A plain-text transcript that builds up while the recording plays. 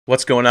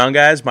What's going on,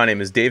 guys? My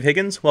name is Dave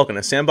Higgins. Welcome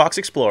to Sandbox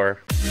Explorer.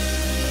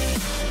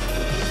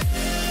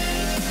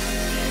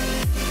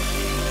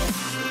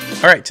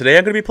 Alright, today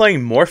I'm going to be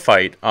playing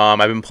Morphite.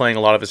 I've been playing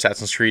a lot of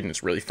Assassin's Creed and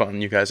it's really fun.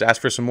 You guys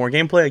asked for some more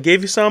gameplay. I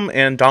gave you some,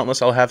 and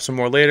Dauntless I'll have some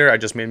more later. I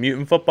just made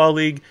Mutant Football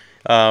League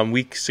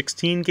Week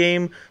 16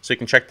 game, so you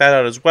can check that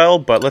out as well.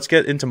 But let's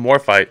get into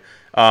Morphite.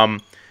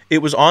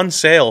 It was on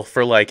sale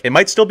for it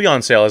might still be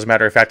on sale as a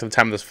matter of fact at the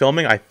time of this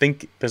filming. I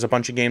think there's a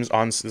bunch of games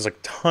on, there's a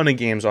ton of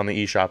games on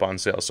the eShop on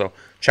sale, so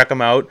check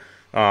them out.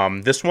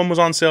 This one was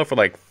on sale for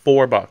like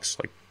 $4,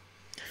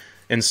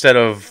 instead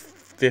of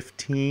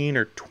 15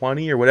 or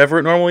 20 or whatever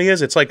it normally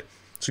is. It's a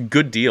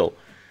good deal.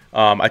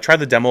 I tried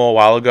the demo a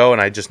while ago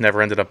and I just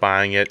never ended up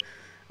buying it.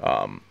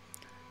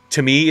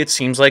 To me, it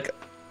seems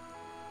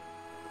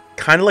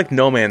kind of like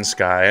No Man's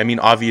Sky. I mean,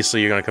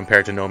 obviously you're going to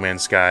compare it to No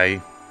Man's Sky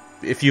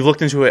if you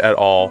looked into it at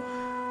all,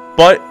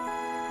 but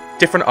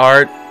different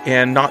art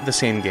and not the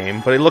same game,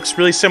 but it looks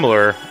really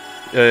similar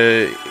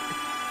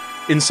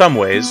in some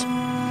ways.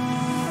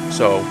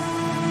 So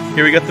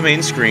here we got the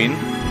main screen.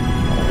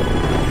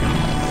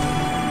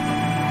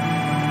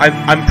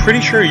 I'm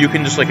pretty sure you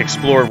can just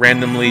explore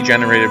randomly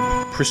generated,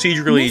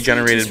 procedurally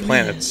generated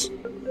planets.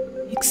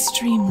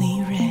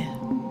 Extremely rare.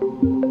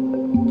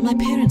 My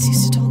parents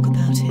used to talk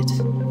about it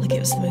like it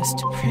was the most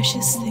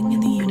precious thing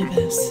in the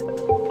universe.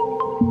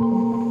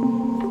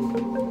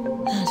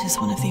 That is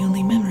one of the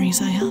only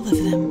memories I have of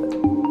them.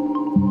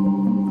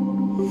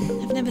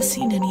 I've never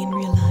seen any in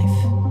real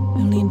life,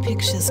 only in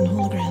pictures and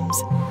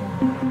holograms.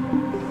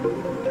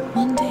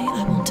 One day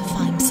I want to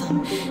find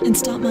some and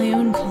start my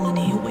own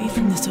colony away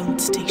from this old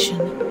station.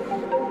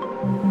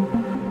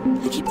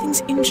 I keep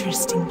things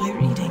interesting by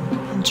reading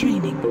and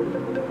training.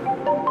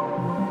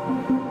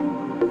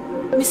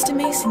 Mr.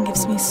 Mason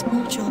gives me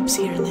small jobs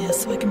here and there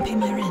so I can pay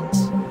my rent.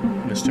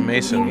 Mr.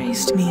 Mason. He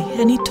raised me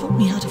and he taught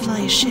me how to fly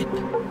a ship.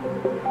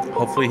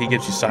 Hopefully he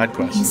gives you side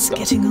quests. He's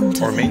getting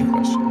older. Or main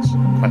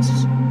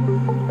quests.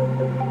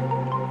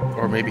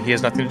 Or maybe he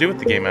has nothing to do with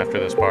the game after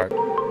this part.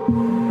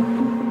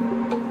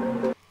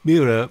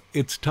 Mira,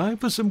 it's time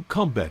for some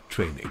combat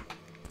training.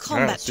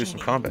 Alright, let's do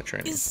some combat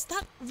training. Is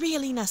that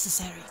really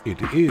necessary?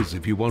 It is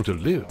if you want to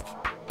live.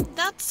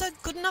 That's a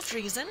good enough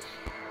reason.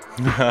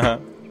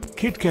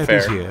 Kit Kat Fair.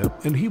 is here,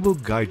 and he will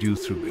guide you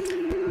through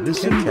it.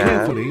 Listen Kit Kat.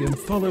 carefully and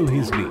follow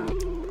his lead.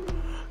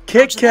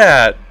 Kit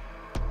Kat!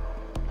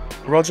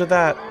 Roger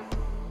that.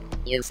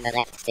 Use the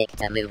left stick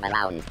to move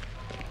around.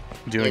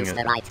 Doing Use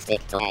the it. right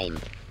stick to aim.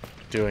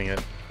 Doing it.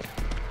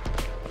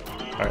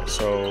 Alright,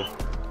 so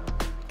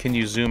can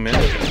you zoom in?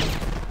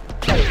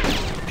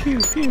 Pew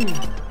pew.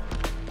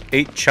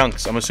 8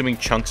 chunks. I'm assuming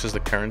chunks is the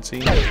currency.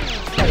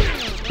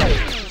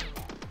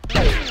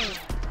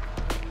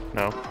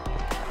 No.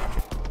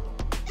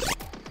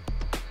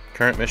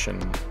 Current mission.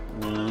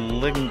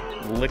 Ligime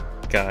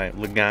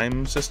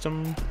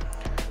system.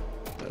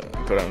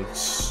 Go down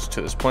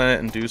to this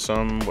planet and do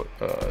some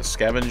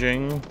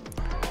scavenging.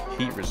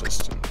 Heat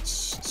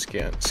resistance.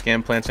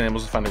 Scan plants and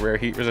animals to find a rare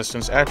heat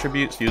resistance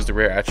attribute. Use the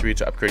rare attribute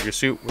to upgrade your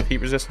suit with heat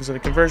resistance in a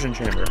conversion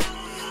chamber.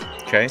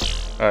 Okay.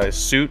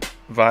 Suit,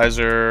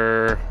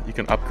 visor. You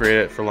can upgrade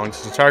it for long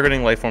distance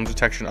targeting, life form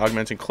detection,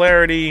 augmenting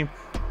clarity.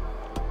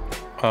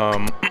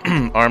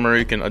 Armor,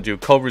 you can do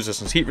cold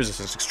resistance, heat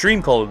resistance,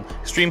 extreme cold,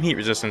 extreme heat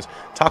resistance,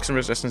 toxin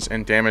resistance,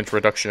 and damage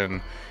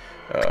reduction.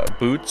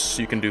 Boots,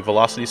 you can do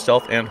velocity,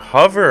 stealth, and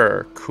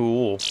hover.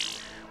 Cool.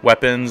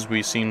 Weapons,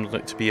 we seem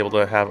to be able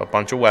to have a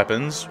bunch of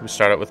weapons. We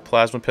start out with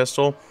plasma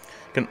pistol.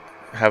 You can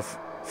have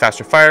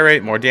faster fire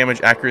rate, more damage,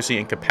 accuracy,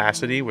 and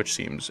capacity, which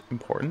seems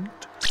important.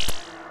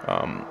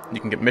 You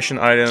can get mission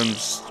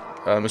items.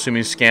 I'm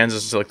assuming scans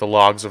is the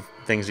logs of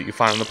things that you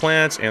find on the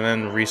planets, and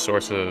then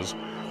resources.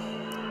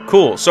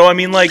 Cool. So I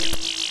mean,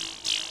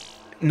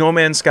 No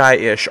Man's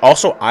Sky-ish.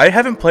 Also, I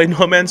haven't played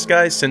No Man's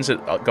Sky since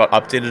it got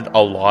updated a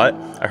lot.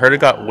 I heard it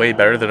got way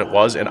better than it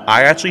was, and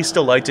I actually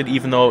still liked it,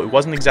 even though it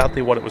wasn't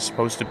exactly what it was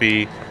supposed to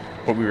be,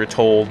 what we were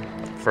told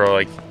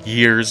for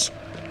years.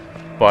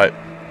 But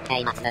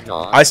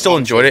I still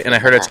enjoyed it, and I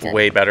heard it's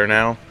way better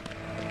now.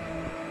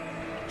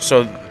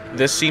 So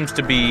this seems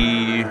to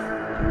be.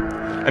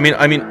 I mean,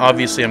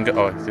 obviously, I'm.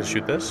 Oh, I can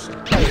shoot this.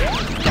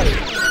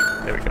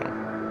 There we go.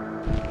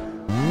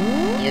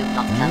 You've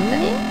got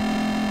company.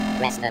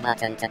 Press the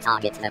button to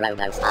target the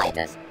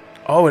robo-spiders.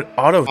 Oh, it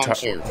auto Then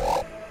shoot.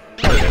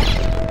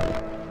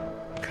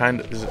 Kind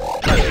of. Is it...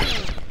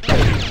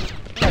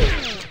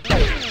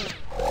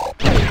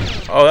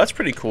 Oh, that's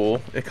pretty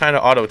cool. It kind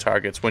of auto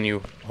targets when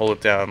you hold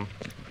it down.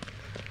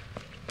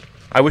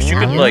 I wish you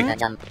could Use the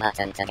jump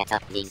button to get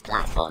up these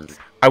platforms.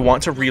 I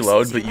want to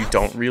reload, but you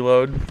don't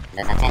reload.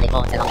 There's a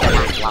teleporter on the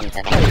last one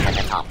to get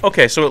to the top.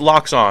 Okay, so it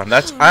locks on.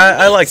 That's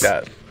I like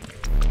that.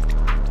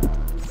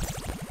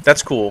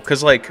 That's cool,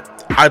 because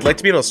I'd like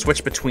to be able to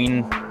switch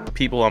between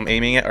people I'm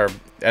aiming at, or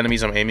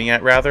enemies I'm aiming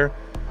at, rather.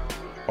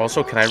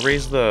 Also, can I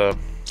raise the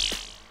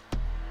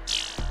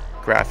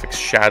graphics,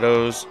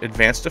 shadows,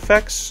 advanced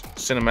effects,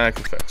 cinematic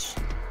effects?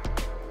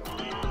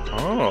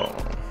 Oh,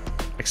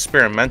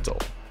 experimental.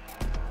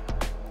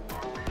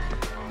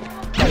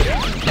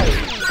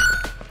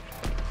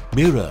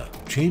 Mira,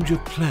 change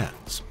of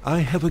plans. I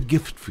have a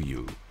gift for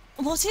you.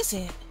 What is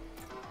it?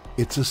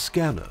 It's a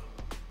scanner.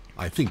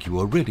 I think you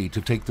are ready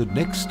to take the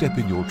next step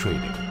in your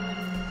training.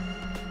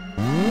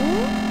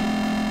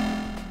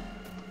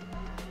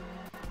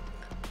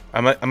 I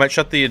might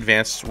shut the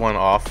advanced one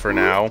off for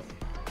now,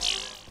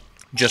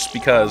 just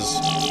because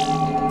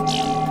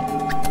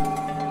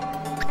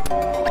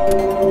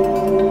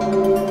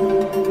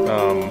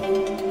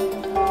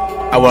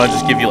I want to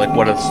just give you like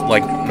what it's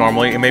like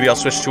normally, and maybe I'll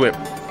switch to it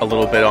a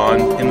little bit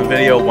on in the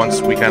video once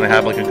we kind of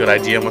have like a good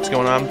idea of what's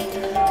going on.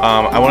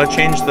 I want to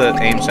change the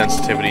aim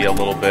sensitivity a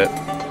little bit.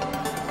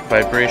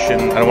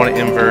 Vibration, I don't want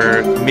to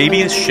invert.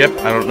 Maybe the ship,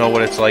 I don't know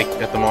what it's like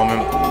at the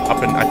moment.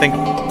 I think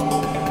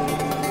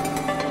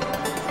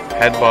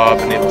head bob,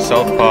 enable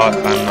stealth pot.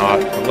 I'm not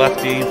a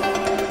lefty.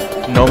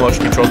 No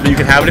motion controls, but you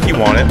can have it if you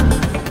want it.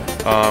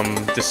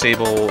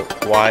 Disable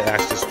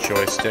Y-axis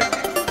joystick.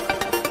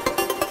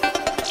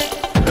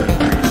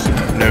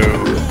 No.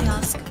 May I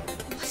ask,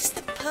 what is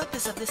the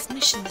purpose of this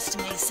mission, Mr.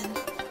 Mason?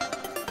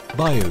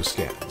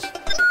 Bioscans.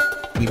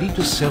 We need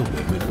to sell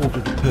them in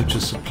order to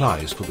purchase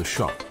supplies for the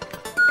shop.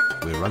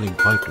 We're running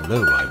quite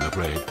low, I'm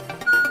afraid.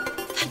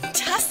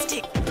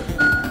 Fantastic!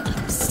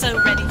 I'm so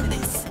ready for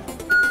this.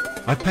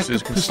 I packed So you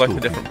a can pistol select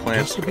the different for you,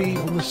 plants. just to be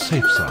on the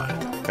safe side.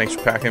 Thanks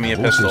for packing me a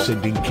I'm also pistol.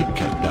 sending Kit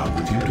Kat down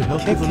with you to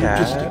help with the Kit Kat?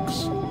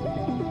 logistics.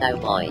 Oh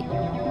boy.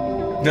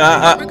 I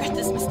Nah, regret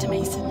this, Mr.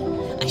 Mason.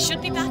 I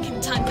should be back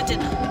in time for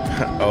dinner.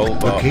 oh,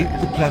 Locate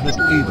the planet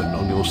Avon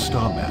on your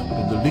star map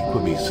in the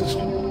Liquamy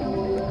system.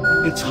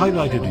 It's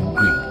highlighted in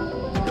green.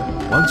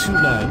 Once you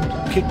land,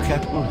 Kit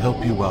Kat will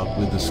help you out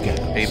with the scans.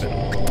 Avon.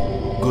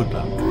 Good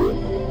luck.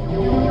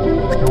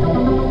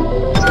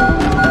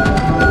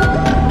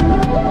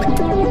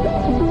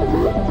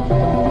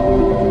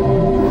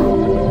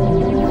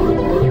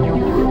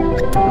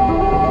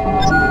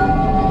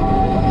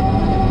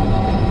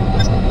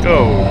 Go.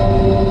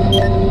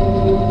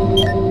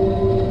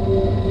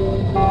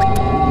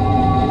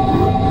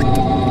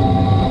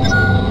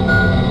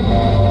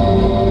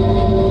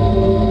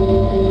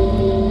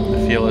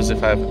 I feel as if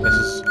this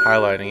is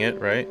highlighting it,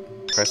 right?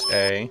 Press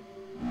A.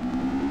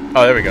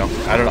 Oh, there we go.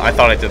 I don't know. I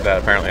thought I did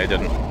that. Apparently I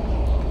didn't.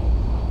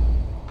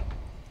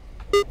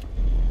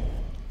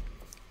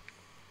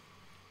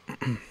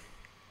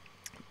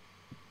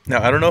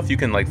 Now, I don't know if you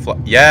can, like, fly.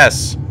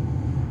 Yes!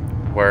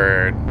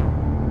 Word.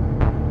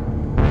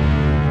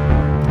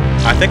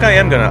 I think I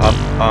am gonna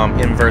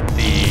invert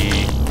the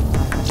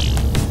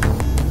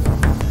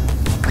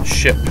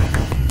ship.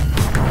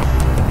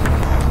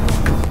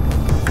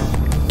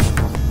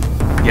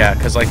 Yeah,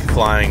 because, like,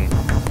 flying,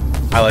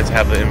 I like to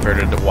have the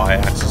inverted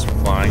Y-axis for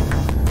flying.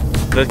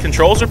 The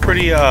controls are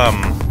pretty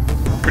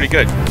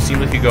good. It seems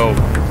like you go...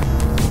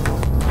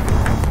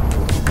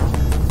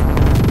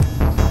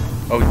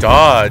 Oh,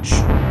 dodge.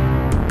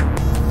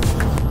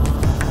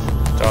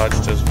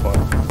 Dodge does what?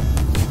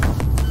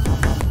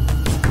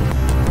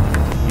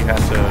 You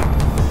have to...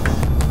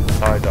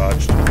 Oh, I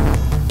dodged.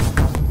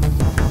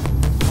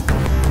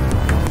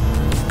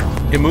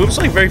 It moves,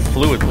 like, very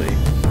fluidly.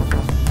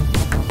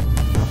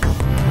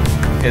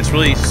 It's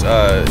really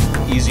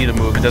easy to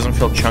move. It doesn't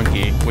feel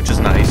chunky, which is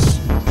nice.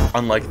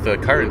 Unlike the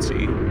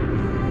currency.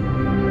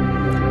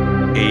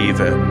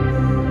 Avon.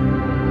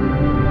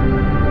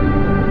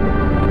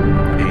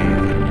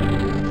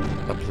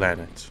 A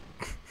planet.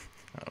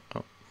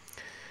 Oh.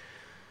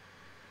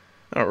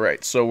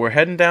 Alright, so we're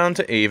heading down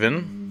to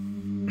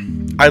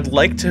Avon. I'd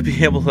like to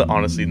be able to,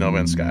 honestly, No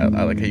Man's Sky.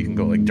 I like how you can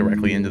go like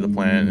directly into the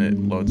planet and it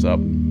loads up.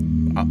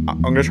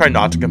 I'm gonna try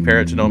not to compare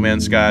it to No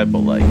Man's Sky, but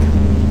like,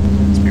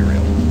 let's be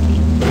real.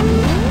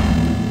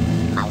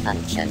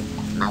 Malfunction.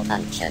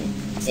 Malfunction.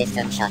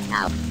 System shut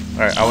down.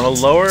 Alright, I want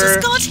to lower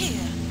Just got here.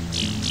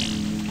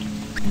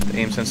 the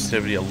aim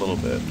sensitivity a little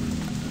bit.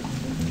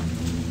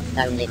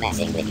 Only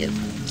messing with you.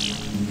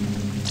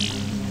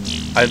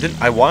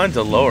 I wanted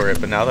to lower it,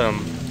 but now that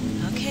I'm...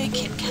 Okay,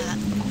 Kit Kat,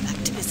 back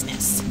to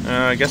business.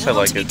 I guess I don't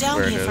want like to be it down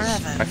where it here is.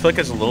 forever. I feel like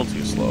it's a little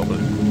too slow, but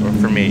or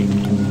for me.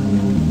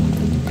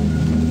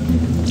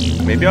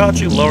 Maybe I'll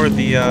actually lower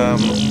the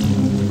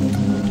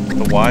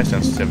Y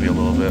sensitivity a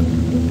little bit.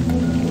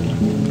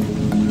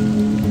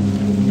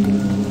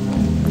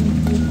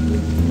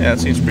 Yeah, that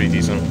seems pretty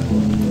decent.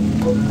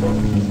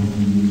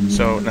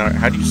 So now,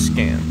 how do you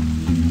scan?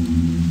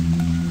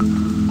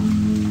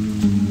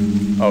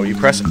 Oh, you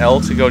press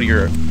L to go to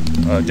your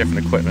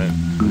different equipment.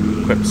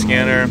 Equip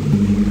scanner,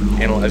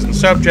 analyzing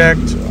subject,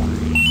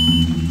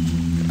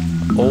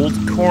 old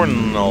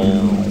cornel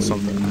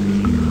something.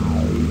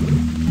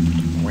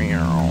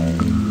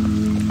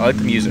 I like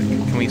the music.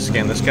 Can we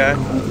scan this guy?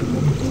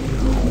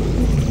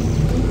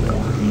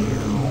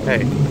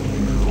 Hey.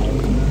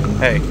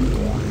 Hey.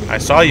 I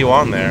saw you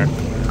on there.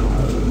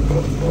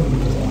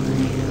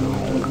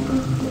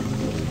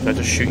 Did I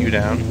just shoot you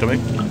down? Don't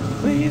make...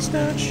 Please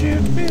don't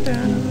shoot me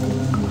down.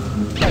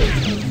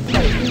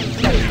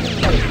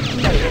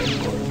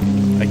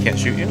 I can't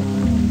shoot you?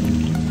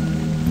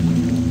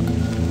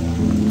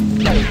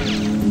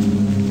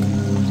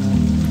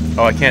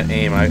 Oh, I can't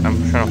aim. I'm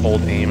trying to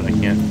hold aim and I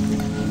can't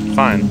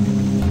Fine.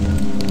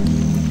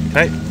 Can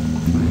I...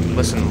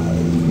 Listen.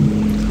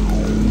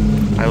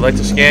 I would like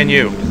to scan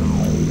you.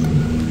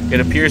 It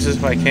appears as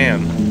if I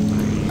can.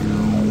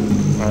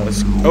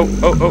 Let's...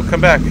 Oh,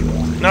 come back.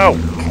 No!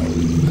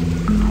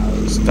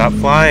 Stop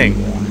flying.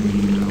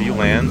 Will you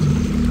land?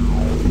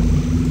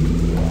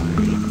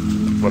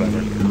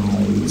 Whatever.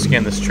 Let's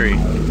scan this tree.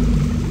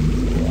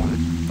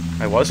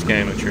 I was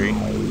scanning the tree.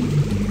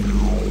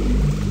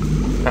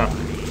 Huh.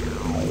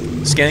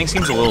 Scanning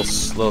seems a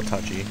little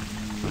touchy.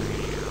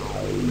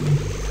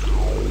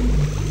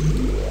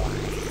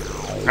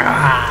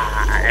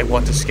 Ah, I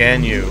want to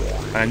scan you.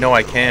 I know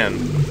I can.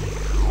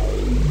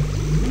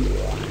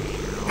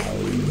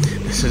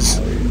 This is...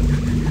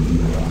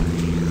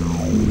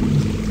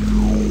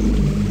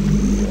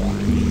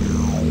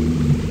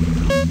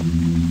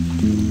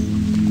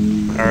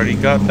 I already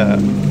got that.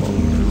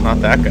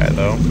 Not that guy,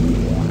 though.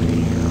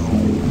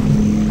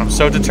 I'm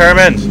so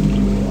determined!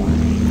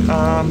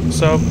 I'm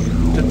so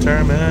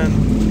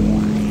determined.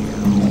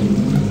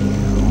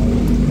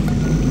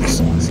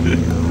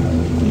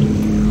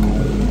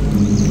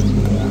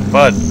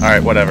 Bud,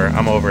 alright, whatever.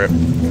 I'm over it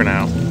for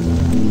now.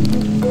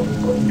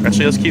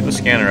 Actually, let's keep the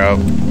scanner out.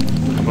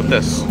 How about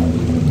this?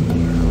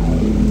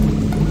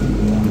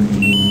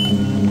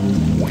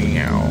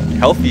 Wow.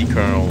 Healthy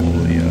kernel,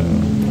 yeah.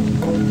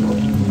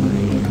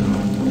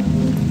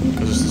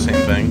 This is the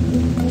same thing.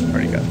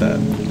 Already got that.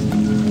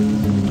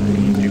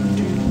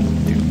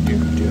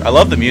 I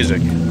love the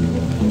music.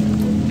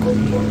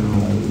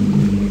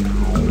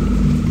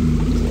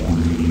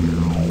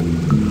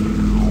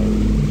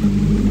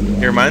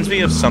 It reminds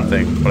me of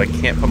something, but I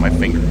can't put my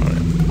finger on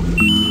it.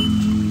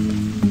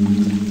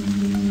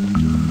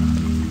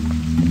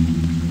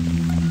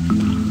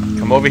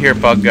 Come over here,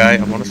 bug guy.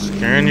 I want to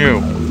scan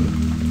you.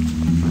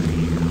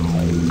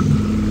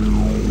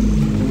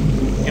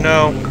 You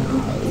know,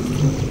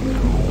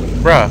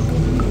 bruh.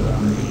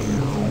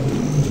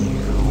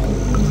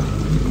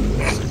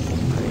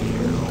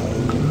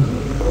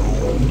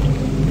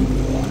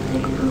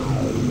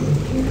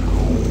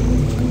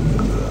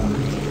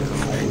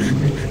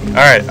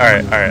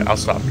 Alright, I'll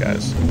stop,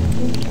 guys.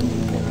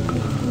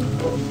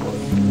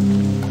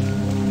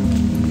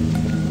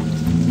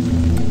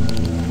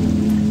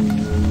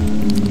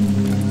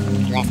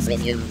 Let's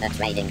resume the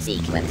trading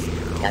sequence.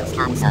 Go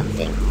scan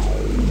something.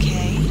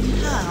 Okay,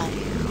 how?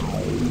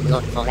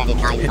 Look for any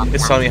kind of...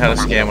 It's telling me how to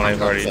scan when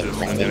I've already just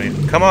been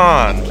doing. Come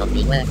on! It could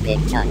be worth big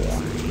chunks.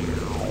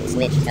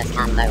 Switch to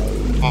scan mode,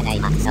 then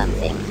aim at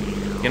something.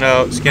 You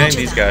know, scanning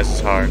these guys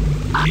is hard.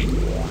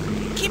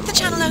 Keep the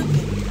channel open.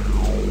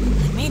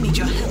 I may need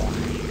your help.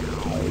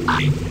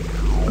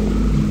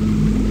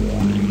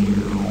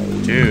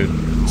 Dude,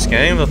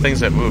 scanning the things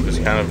that move is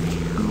kind of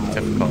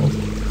difficult.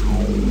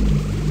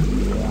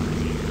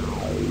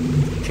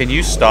 Can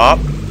you stop?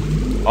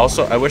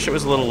 Also, I wish it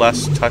was a little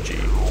less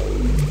touchy.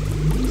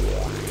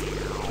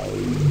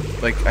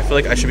 Like, I feel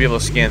like I should be able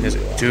to scan his...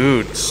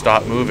 Dude,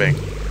 stop moving.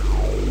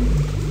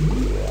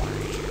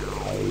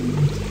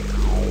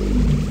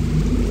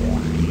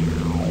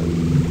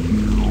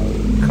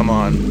 Come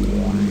on.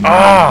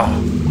 Ah!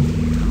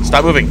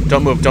 Stop moving.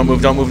 Don't move. Don't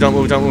move. Don't move. Don't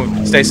move. Don't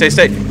move. Stay. Stay.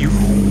 Stay. You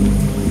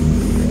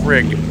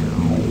frig.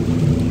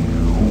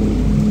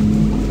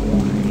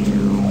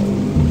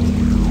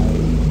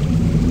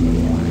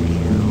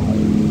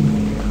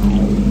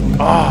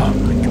 Oh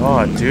my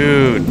god,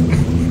 dude.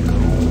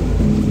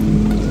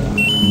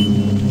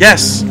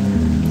 Yes!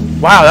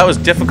 Wow, that was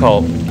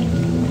difficult.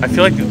 I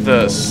feel like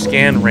the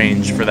scan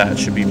range for that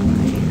should be a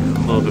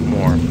little bit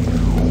more.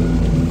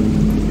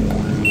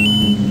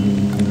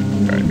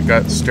 Alright, we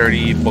got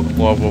sturdy, blah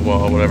blah blah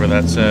blah, whatever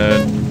that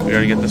said. We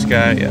already get this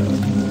guy? Yeah.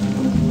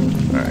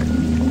 Alright.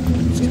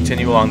 Let's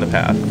continue along the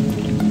path.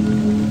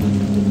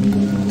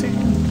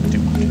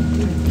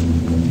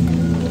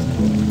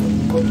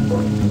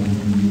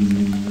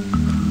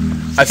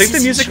 I think the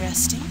music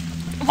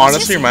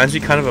honestly reminds me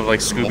kind of like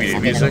Scooby-Doo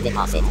music.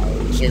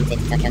 Shoot it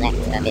to collect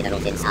the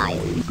minerals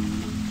inside.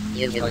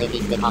 Usually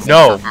these deposits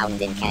No. are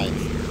found in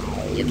caves.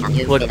 You can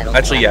use Well, minerals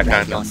actually, to yeah, upgrade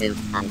kind your of. suit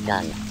and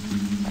gun.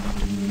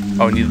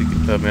 Oh, I need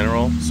the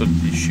mineral? So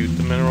you shoot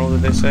the mineral,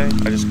 did they say?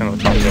 I just kind of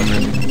talked over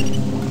it.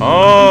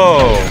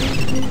 Oh!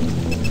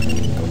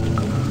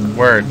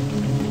 Word.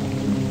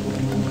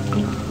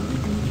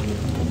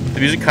 The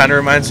music kind of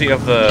reminds me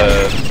of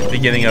the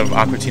beginning of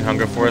Aqua Teen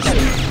Hunger Force,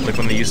 like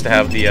when they used to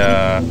have the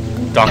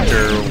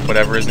Doctor,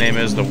 whatever his name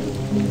is, the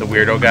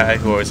weirdo guy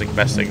who always like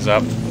messed things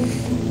up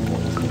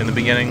in the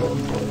beginning.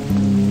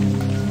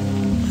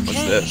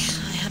 What's this?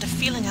 I had a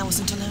feeling I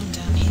wasn't alone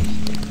down here.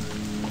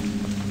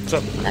 What's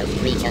up? Those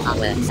creatures are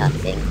worth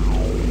something.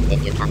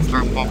 If you can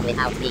scan them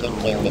without being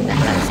killed in the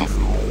process.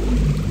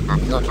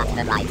 And look at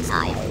the right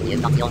side.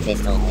 You've got your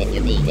pistol if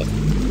you need it.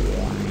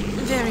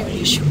 Very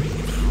reassuring.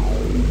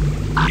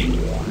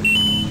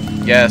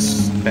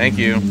 Yes, thank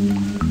you.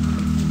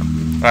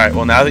 Alright,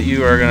 well now that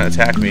you are gonna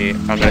attack me,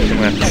 I'm gonna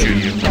have to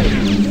shoot you.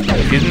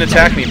 If you didn't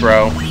attack me,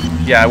 bro,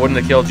 yeah, I wouldn't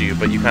have killed you,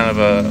 but you kind of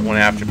went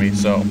after me,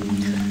 so.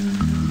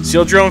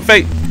 Sealed your own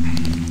fate.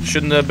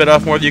 Shouldn't have bit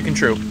off more than you can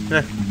chew.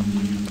 Eh.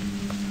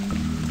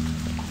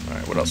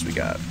 Alright, what else we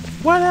got?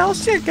 What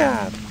else you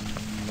got?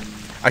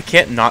 I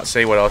can't not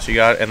say what else you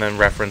got and then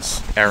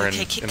reference Aaron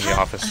Okay, Kit in the Kat,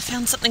 office. I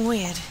found something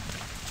weird.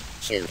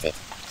 Shoot it.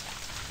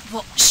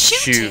 What?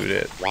 Shoot Shoot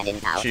it. When in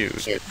doubt,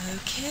 Shoot. shoot.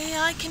 Okay,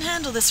 I can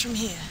handle this from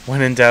here.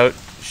 When in doubt,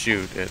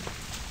 shoot it.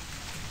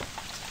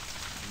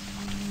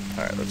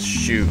 Alright, let's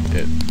shoot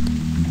it.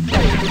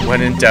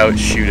 When in doubt,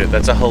 shoot it.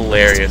 That's a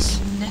hilarious.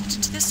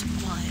 Connected to this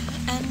wire,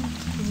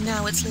 and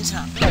now it's lit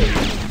up.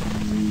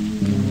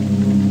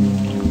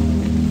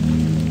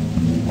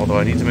 Although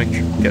I need to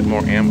get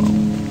more ammo.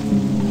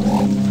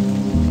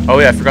 Oh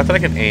yeah, I forgot that I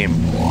can aim.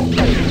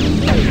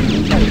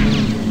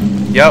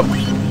 Yep,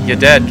 you're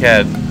dead,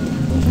 Ked.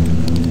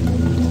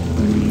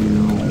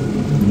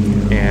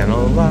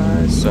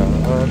 Analyze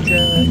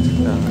subject.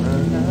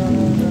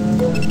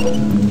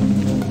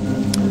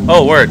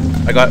 Oh, word.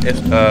 I got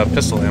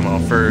pistol ammo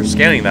for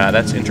scanning that.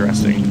 That's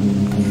interesting.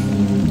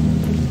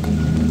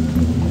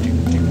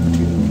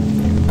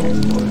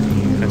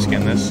 Can I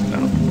scan this?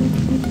 No.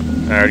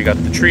 I already got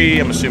the tree.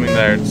 I'm assuming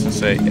there to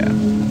say, yeah,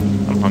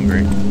 I'm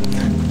hungry.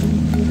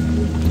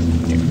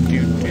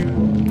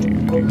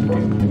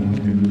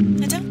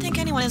 I don't think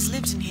anyone has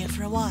lived in here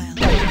for a while.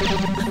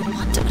 I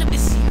wonder what it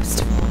was used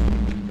for.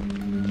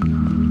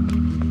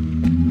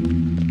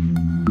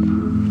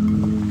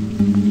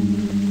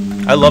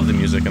 I love the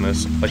music in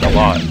this, like, a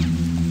lot.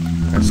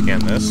 Can I scan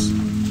this?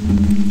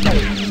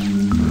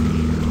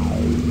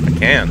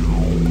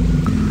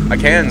 I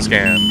can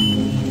scan.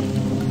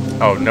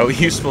 Oh, no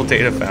useful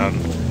data found.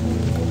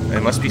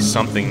 It must be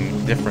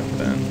something different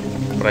then.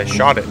 But I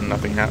shot it and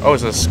nothing happened. Oh,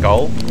 is it a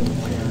skull?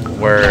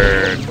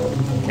 Where...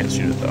 Can't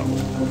shoot it though.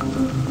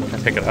 Can I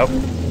pick it up? No.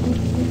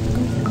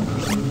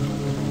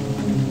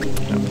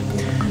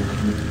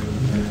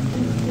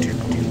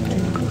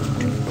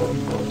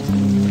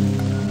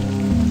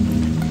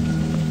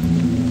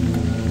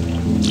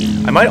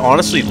 I might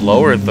honestly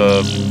lower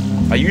the...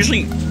 I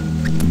usually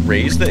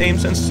raise the aim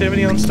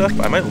sensitivity on stuff,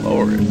 but I might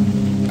lower it.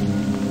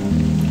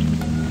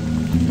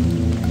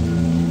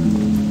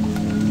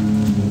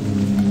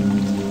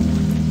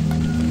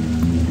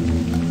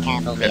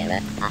 Careful,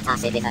 mirror. That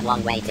acid is a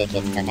one-way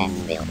ticket to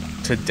Deathville.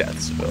 To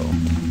Deathsville.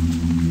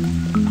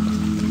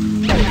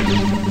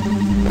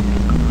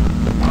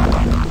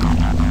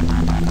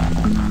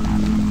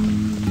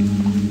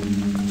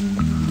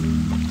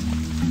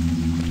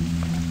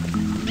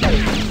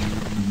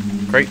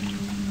 Great.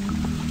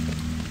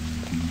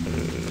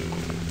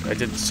 I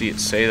didn't see it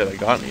say that I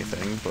got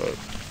anything, but...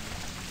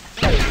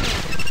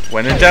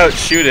 When in doubt,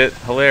 shoot it.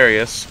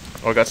 Hilarious.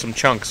 Oh, I got some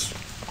chunks.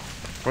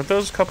 Weren't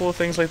those a couple of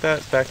things like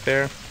that back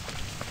there?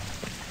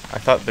 I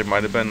thought there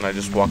might have been, and I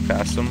just walked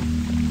past them.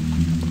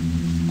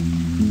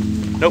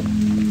 Nope.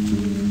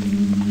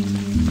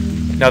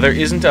 Now, there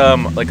isn't,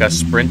 like a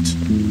sprint.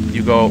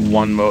 You go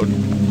one mode.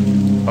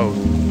 Oh.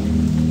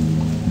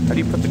 How do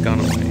you put the gun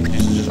away?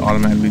 You just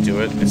automatically do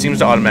it? It seems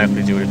to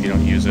automatically do it if you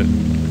don't use it.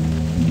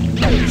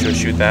 Should I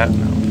shoot that?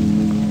 No.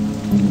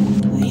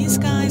 These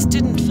guys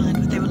didn't find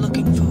what they were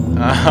looking for.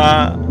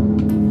 Uh-huh.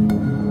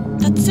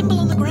 That symbol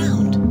on the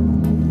ground.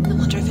 I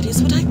wonder if it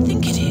is what I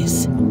think it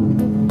is.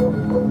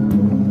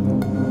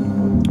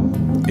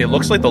 It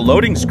looks like the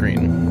loading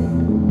screen.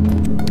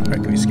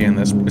 Alright, can we scan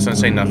this? It's gonna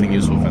say nothing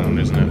useful found,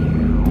 isn't it?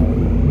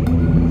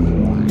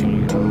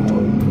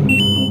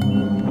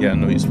 Yeah,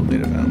 no useful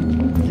data found.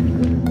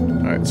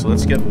 Alright, so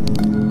let's get...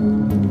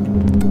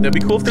 That'd be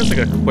cool if there's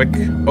like a quick...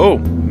 Oh!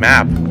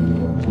 Map!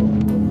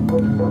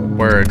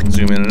 Where it can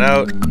zoom in and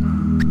out.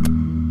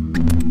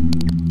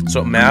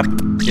 So map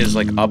is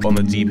like up on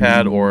the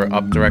D-pad or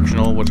up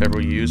directional,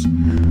 whichever you use.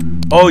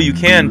 Oh, you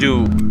can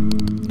do...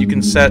 You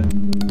can set...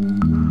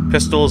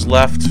 Pistols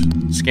left,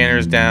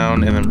 scanners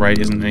down, and then right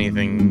isn't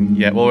anything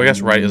yet. Well, I guess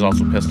right is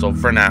also pistol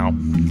for now.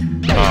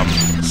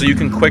 So you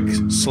can quick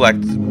select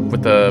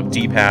with the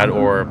D-pad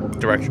or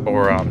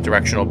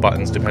directional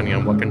buttons depending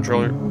on what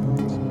controller.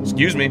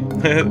 Excuse me,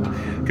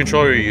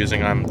 controller you're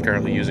using. I'm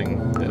currently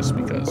using this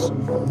because,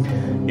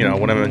 you know,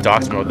 when I'm in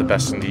docs mode, the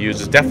best thing to use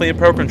is definitely a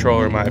pro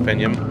controller, in my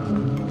opinion.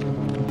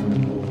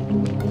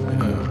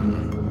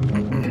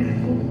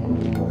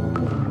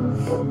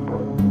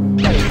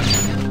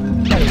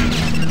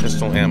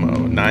 Pistol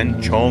ammo,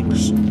 9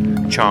 chunks.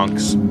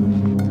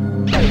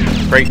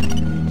 Great.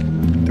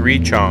 3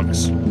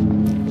 chunks.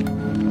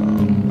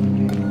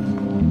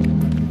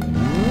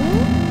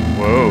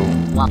 Whoa.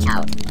 Watch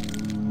out.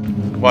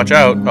 Watch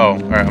out. Oh,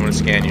 alright, I'm gonna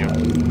scan you.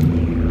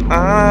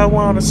 I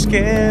wanna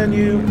scan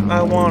you.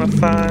 I wanna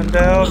find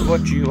out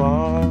what you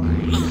are.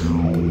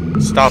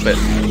 Stop it.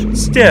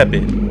 Step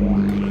it.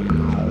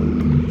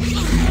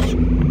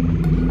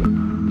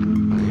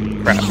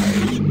 Crap.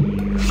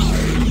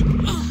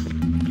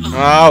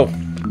 Oh!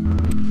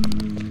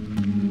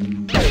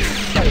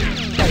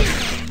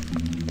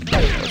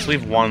 Let's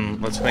leave one.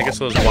 Let's make it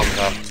so there's one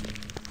left.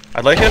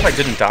 I'd like it if I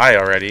didn't die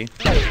already.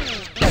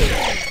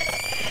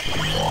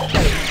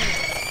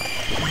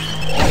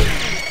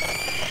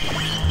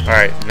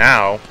 Alright,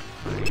 now.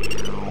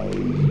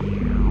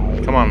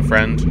 Come on,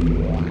 friend.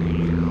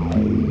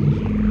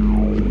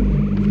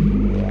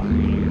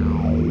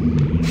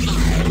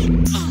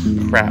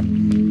 crap.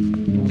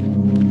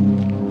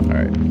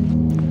 Alright.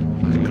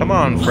 Come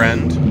on,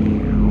 friend.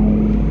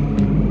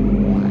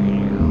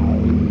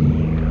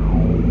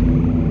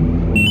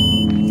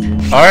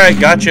 Alright,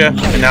 gotcha.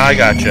 And now I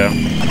gotcha.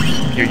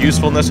 Your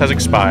usefulness has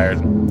expired.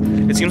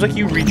 It seems like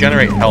you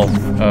regenerate health,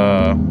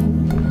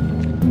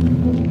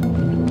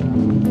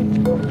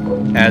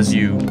 as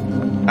you...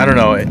 I don't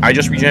know, I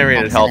just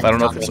regenerated health. I don't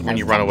know if it's when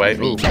you run away.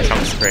 Ooh,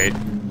 Chunk's great.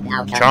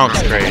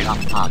 Chunk's great.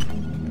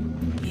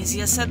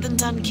 Easier said than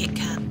done, Kit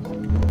Kat.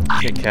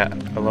 Kit Kat.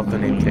 I love the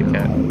name Kit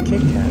Kat.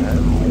 Kit Kat.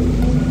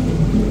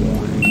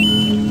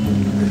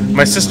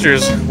 My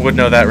sisters would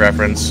know that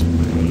reference,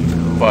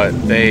 but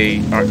they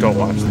don't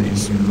watch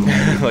these.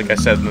 Like I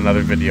said in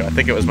another video. I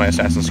think it was my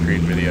Assassin's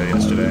Creed video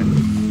yesterday.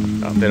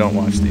 They don't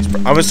watch these.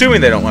 I'm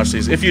assuming they don't watch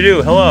these. If you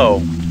do,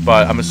 hello.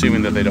 But I'm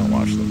assuming that they don't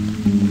watch them.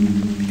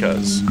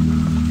 Because...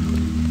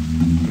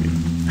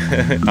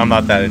 I'm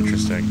not that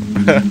interesting.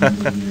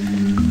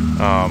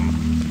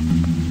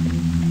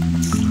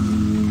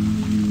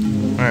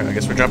 Alright, I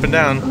guess we're jumping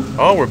down.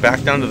 Oh, we're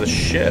back down to the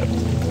ship.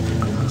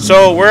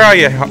 So, where are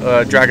you,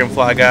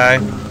 dragonfly guy?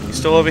 You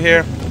still over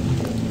here?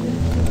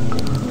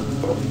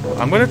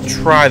 I'm gonna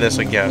try this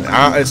again.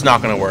 It's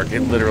not gonna work.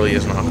 It literally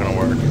is not gonna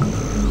work.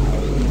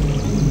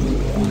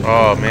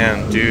 Oh,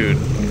 man, dude.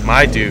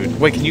 My dude.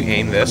 Wait, can you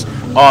aim this?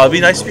 Oh, it'd be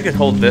nice if you could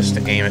hold this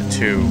to aim it,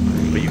 too.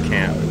 But you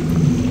can't.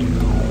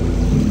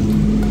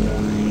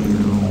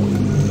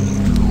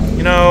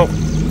 You know,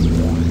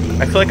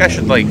 I feel like I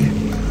should, like,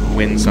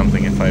 win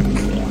something if I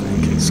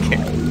can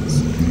scan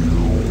this.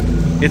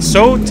 It's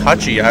so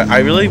touchy. I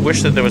really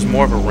wish that there was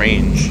more of a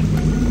range.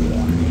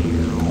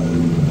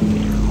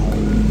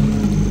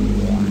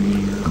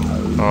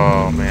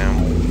 Oh, man.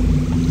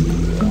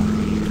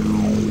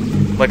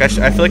 Like, I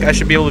feel like I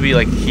should be able to be,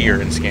 like, here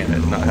and scan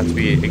it. Not have to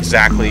be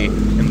exactly...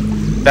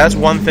 And that's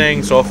one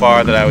thing so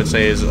far that I would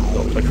say is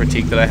a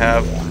critique that I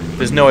have.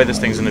 There's no way this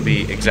thing's going to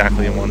be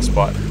exactly in one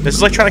spot. This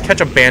is like trying to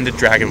catch a banded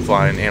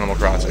dragonfly in Animal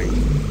Crossing.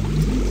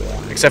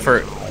 Except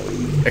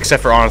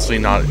for honestly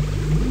not...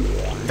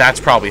 That's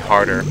probably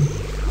harder.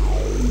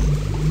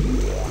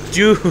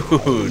 Dude!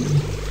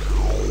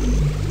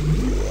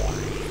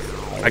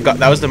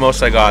 That was the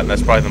most I got, and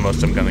that's probably the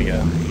most I'm gonna get.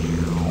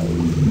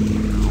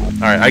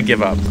 Alright, I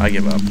give up.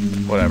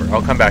 Whatever.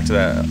 I'll come back to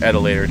that at a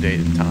later date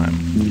and time.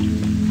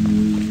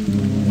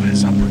 What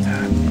is up with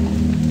that?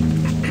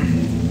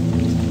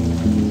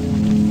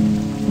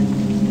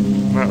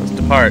 Alright, let's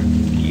depart.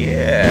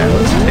 Yeah,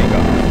 let's take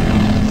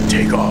off.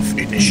 Take off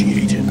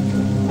initiated.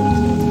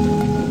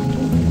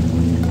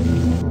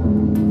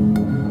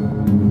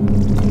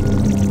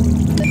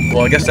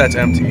 Well, I guess that's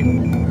empty.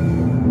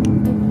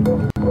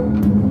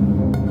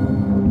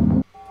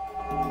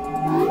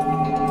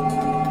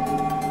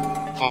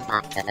 Head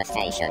back to the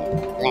station.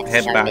 Let's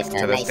Head show back Mr.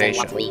 to the Mason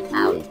station. what we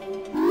found.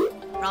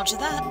 Roger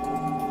that.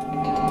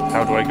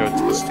 How do I go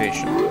to the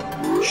station?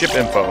 Ship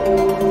info.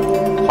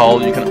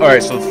 Hull, you can...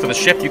 Alright, so for the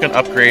ship, you can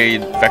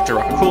upgrade vector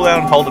rocket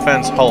cooldown, hull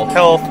defense, hull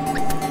health,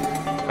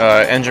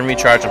 engine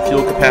recharge and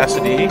fuel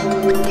capacity,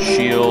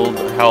 shield,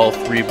 health,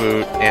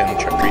 reboot,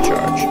 and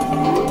recharge.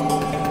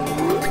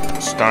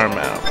 Star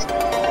mount.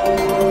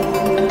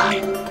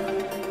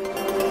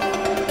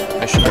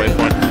 Mission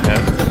waypoint.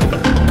 Yeah.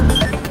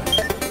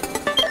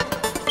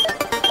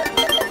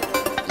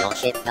 Your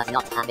ship does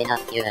not have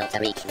enough fuel to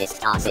reach this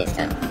star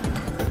system.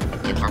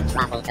 You can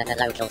travel to the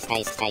local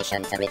space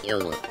station to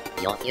refuel.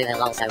 Your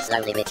fuel also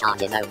slowly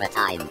recharges over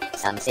time.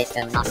 Some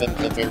systems are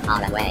simply too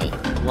far away.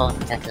 Walk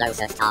to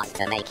closer stars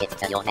to make it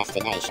to your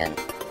destination.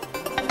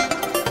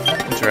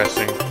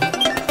 Interesting.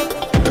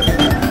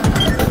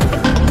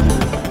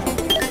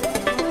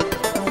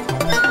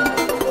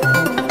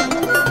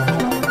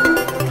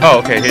 Oh,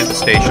 okay, here's the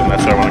station.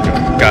 That's where I want to go.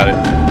 Got it.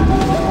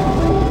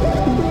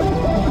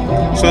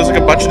 So there's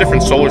like a bunch of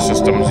different solar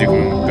systems you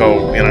can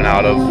go in and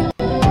out of.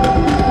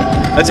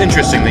 That's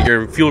interesting that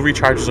your fuel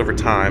recharges over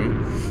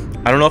time.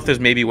 I don't know if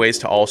there's maybe ways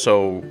to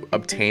also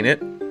obtain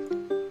it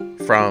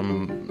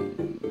from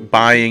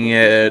buying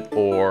it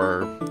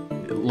or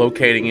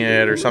locating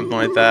it or something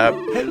like that.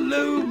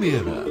 Hello,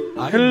 Mira.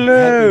 I'm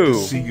Hello. happy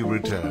to see you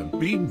return.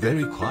 Being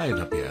very quiet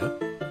up here.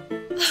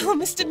 Oh,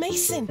 Mr.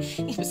 Mason,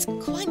 it was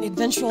quite an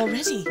adventure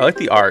already. I like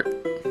the art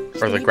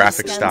or the Maybe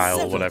graphic scan style,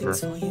 several whatever.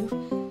 things for you.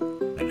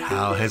 And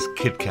how has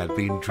Kit Kat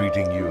been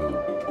treating you?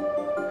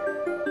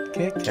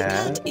 Kit Kit Kat.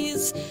 Kat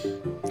is...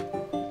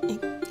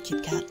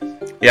 Kit Kat.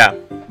 Yeah,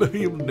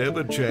 You'll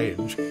never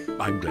change.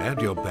 I'm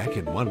glad you're back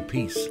in one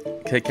piece.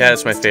 Kit Kat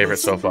is my favorite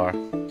so far.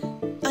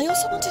 I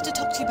also wanted to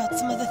talk to you about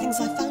some other things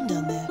I found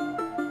down there.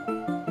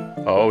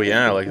 Oh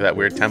yeah, like that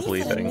weird I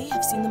believe temple-y that I may thing.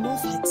 have seen the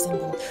Morphite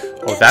symbol.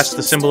 Oh, that's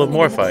the symbol of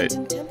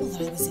Morphite. Temple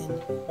that I was in.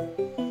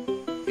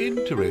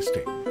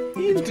 Interesting.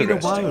 It's been a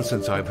while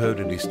since I've heard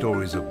any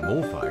stories of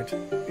Morphite.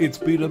 It's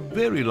been a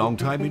very long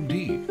time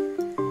indeed.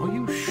 Are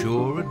you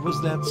sure it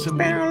was that symbol?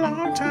 Been a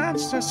long time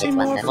since I've seen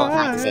It was the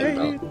Morphite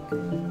symbol.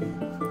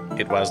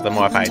 It was the I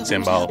Morphite wonder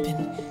symbol. what would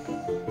happen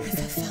if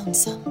I found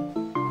some.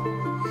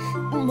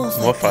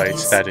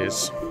 Morphites, that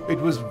is. It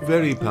was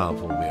very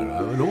powerful,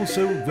 Mira, and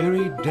also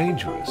very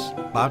dangerous.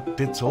 But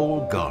it's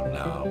all gone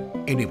now.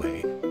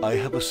 Anyway, I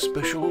have a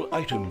special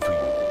item for you.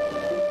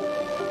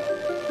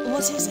 What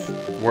is it?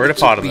 Word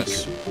It's a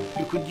hippopotamus. beacon.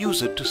 You can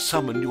use it to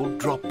summon your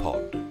drop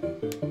pod.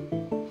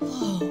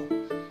 Whoa.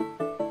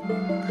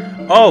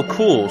 Oh,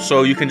 cool.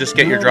 So you can just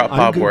get your Now, drop pod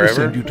I'm going wherever. to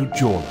send you to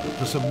Jorla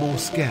for some more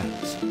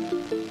scans.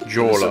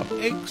 Jola.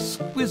 There's some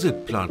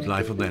exquisite plant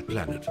life on that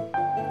planet.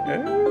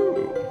 Oh.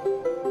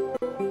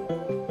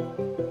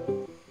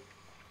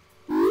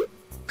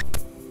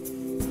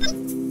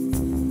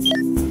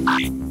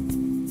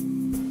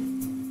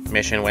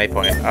 Mission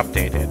waypoint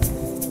updated.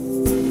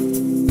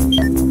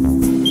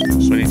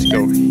 So I need to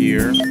go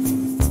here.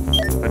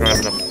 I don't have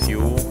enough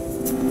fuel.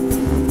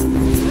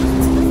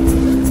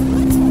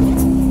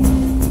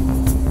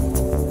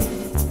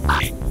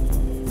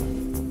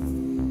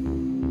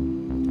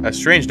 A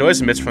strange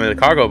noise emits from the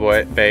cargo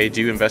bay. Do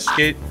you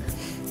investigate?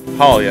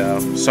 Hall, yeah.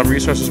 Some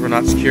resources were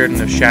not secured and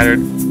have shattered.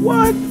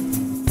 What?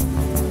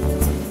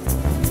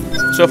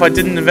 So if I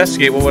didn't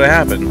investigate, what would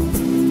have happened?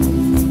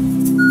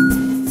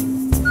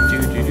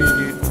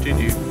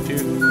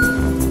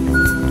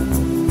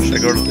 Should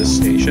I go to this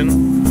station?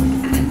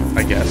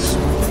 I guess.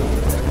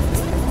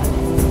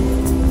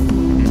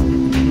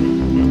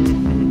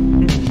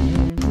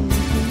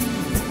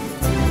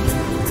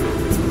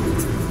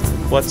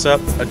 What's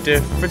up? A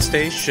different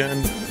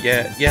station.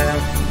 Yeah, yeah.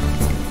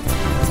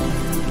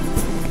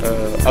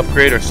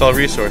 Upgrade or sell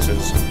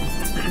resources.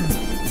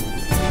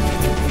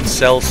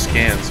 Sell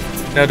scans.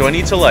 Now, do I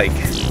need to, like...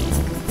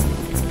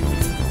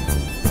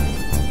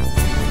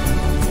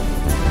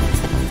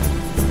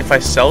 If I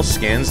sell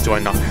scans, do I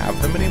not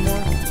have them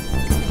anymore?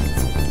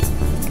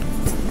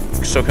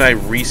 So can I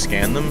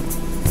rescan them?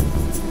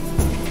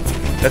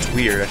 That's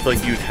weird. I feel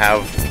like you'd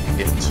have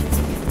it.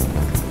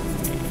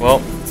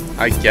 Well,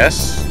 I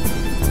guess...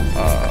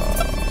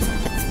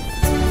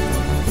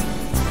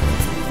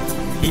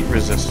 heat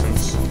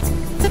resistance.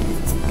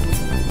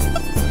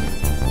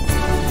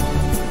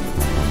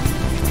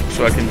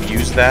 So I can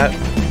use that.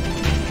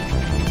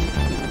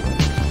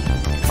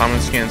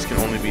 Common scans can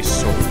only be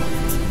sold.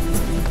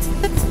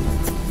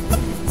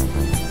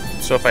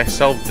 So if I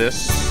sell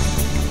this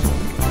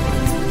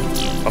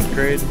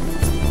upgrade,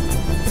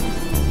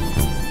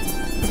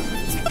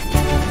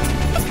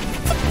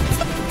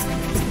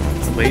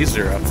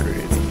 laser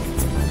upgrade,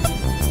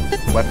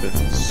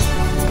 weapons,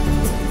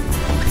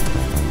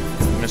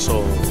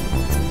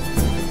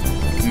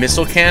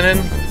 missile cannon.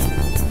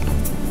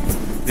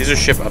 These are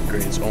ship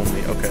upgrades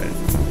only. Okay.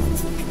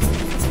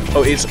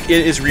 Oh, it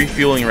is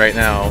refueling right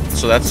now,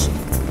 so that's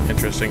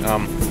interesting.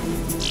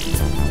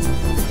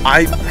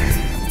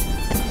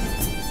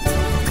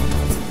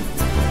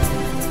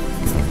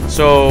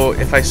 So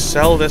if I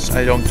sell this,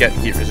 I don't get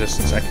heat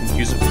resistance. I can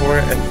use it for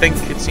it. I think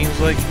it seems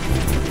like.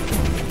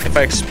 If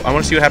I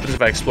want to see what happens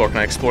if I explore. Can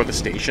I explore the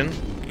station?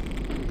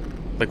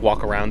 Like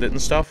walk around it and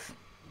stuff?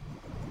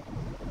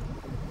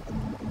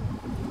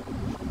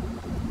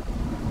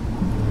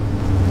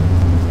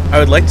 I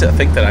would like to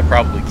think that I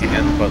probably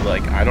can, but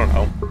like I don't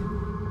know.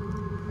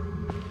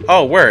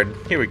 Oh, word.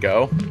 Here we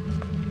go.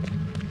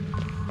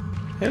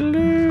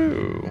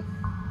 Hello.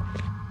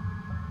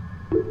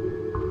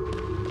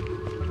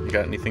 You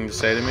got anything to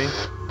say to me?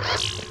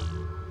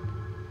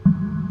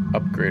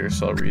 Upgrade or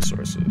sell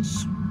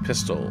resources.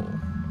 Pistol.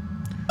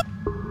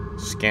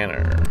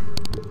 Scanner.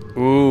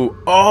 Ooh.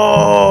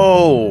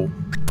 Oh!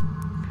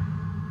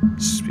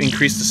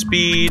 Increase the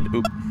speed.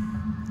 Oop.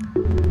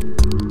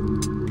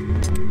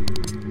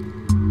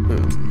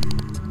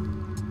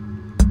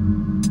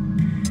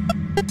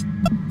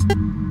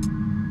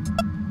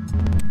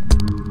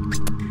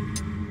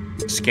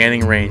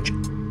 Scanning range.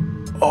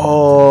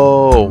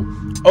 Oh,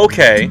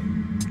 okay.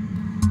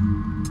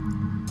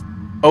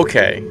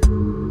 Okay.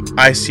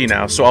 I see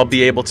now. So I'll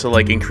be able to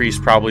like increase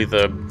probably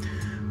the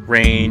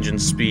range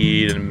and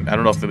speed, and I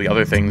don't know if there'll be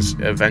other things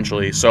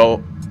eventually.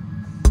 So,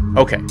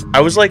 okay.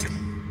 I was like,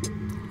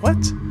 what?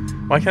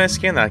 Why can't I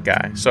scan that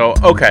guy? So,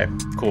 okay,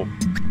 cool.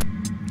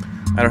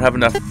 I don't have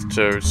enough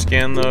to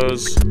scan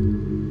those.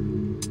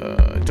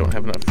 I don't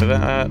have enough for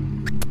that.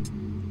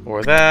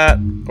 Or that.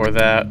 Or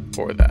that.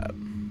 Or that.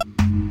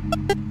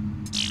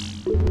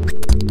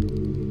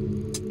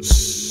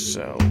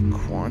 So,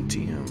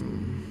 Quantium.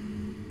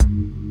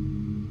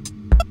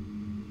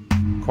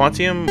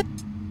 Quantium,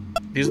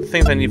 these are the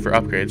things I need for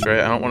upgrades, right?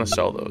 I don't want to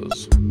sell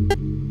those.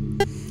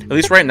 At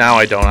least right now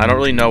I don't. I don't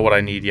really know what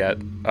I need yet.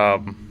 I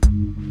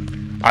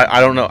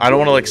don't know. I don't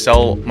want to like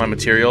sell my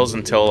materials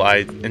until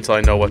I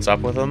know what's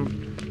up with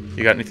them.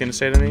 You got anything to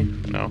say to me?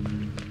 No.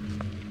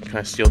 Can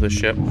I steal this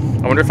ship?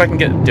 I wonder if I can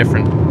get a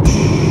different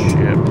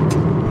ship.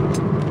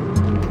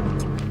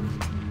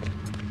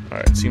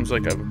 Alright, seems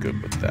like I'm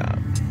good with that.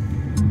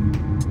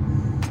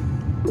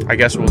 I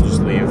guess we'll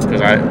just leave,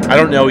 because I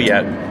don't know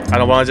yet. I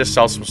don't want to just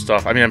sell some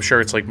stuff. I mean, I'm sure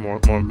it's like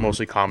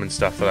mostly common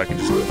stuff that I can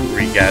just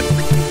re-get.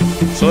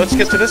 So let's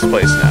get to this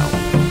place now.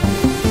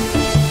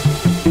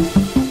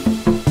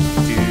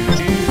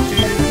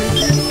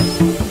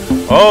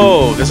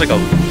 Oh, there's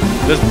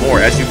more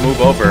as you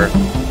move over.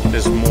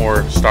 is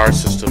more star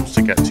systems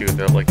to get to.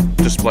 They'll like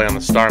display on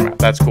the star map.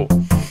 That's cool.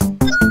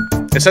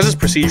 It says it's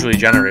procedurally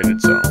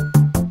generated, so.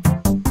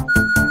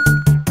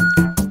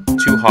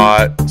 Too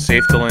hot,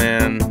 safe to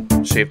land,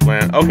 safe to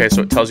land. Okay,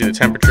 so it tells you the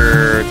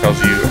temperature, it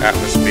tells you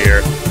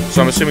atmosphere.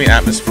 So I'm assuming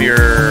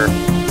atmosphere.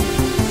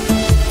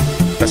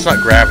 That's not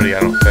gravity, I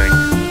don't think.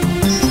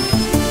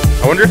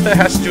 I wonder if that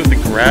has to do with the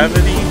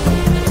gravity,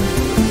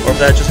 or if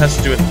that just has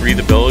to do with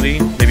breathability.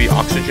 Maybe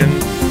oxygen.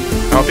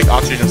 I don't think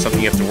oxygen is something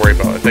you have to worry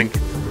about. I think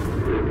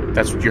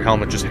that's what your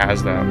helmet just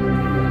has that.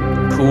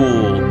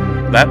 Cool.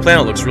 That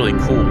planet looks really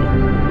cool.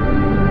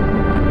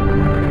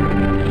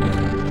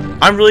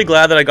 I'm really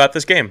glad that I got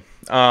this game.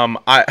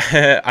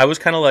 I was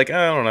kind of like,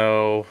 I don't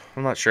know.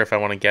 I'm not sure if I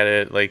want to get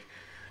it. Like,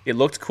 it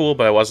looked cool,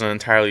 but I wasn't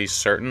entirely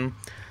certain.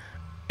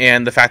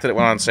 And the fact that it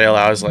went on sale,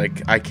 I was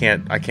like, I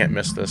can't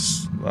miss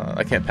this.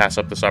 I can't pass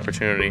up this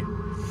opportunity.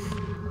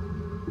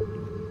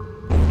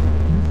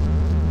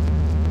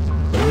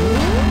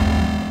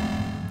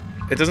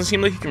 It doesn't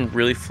seem like you can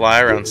really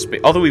fly around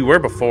space. Although we were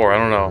before, I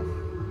don't know.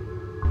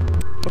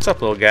 What's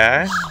up, little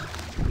guy?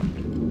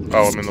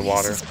 Oh, I'm in the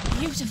water.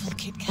 Beautiful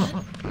Kit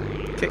Kat.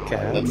 Kit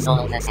Kat. It's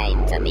all the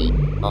same to me.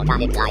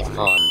 Organic life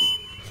forms.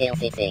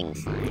 Filthy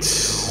things.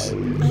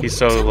 He's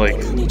so, like,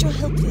 I'll need your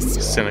help this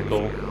time.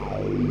 cynical.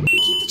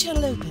 Keep the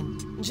channel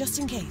open, just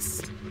in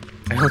case.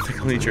 I don't think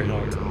I'll need your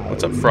help.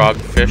 What's up, frog,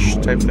 fish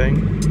type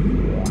thing?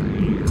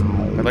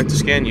 I'd like to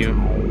scan you.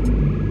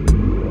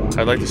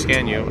 I'd like to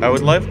scan you.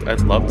 I'd love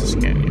to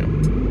scan you.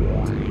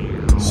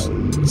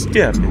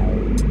 Scan me.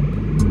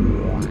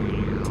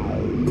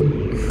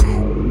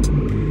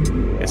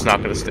 It's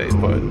not gonna stay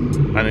put.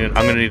 I'm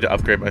gonna need to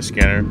upgrade my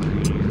scanner.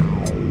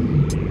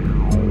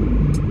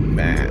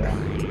 Man.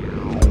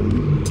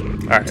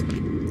 Alright.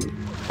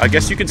 I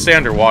guess you can stay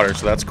underwater,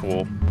 so that's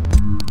cool.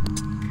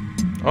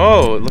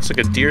 Oh, it looks like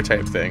a deer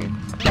type thing.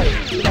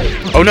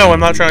 Oh no, I'm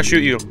not trying to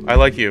shoot you. I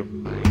like you.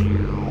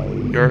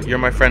 You're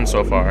my friend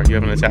so far. You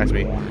haven't attacked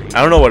me.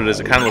 I don't know what it is.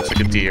 It kind of looks like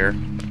a deer.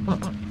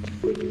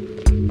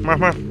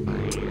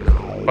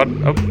 But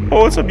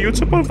oh, it's a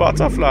beautiful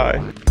butterfly.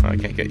 Oh, I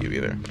can't get you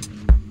either.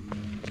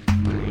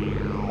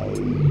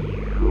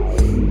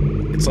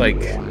 It's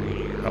like,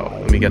 oh,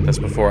 let me get this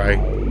before I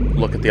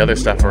look at the other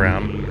stuff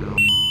around.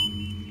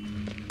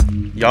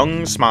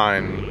 Young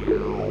Smine.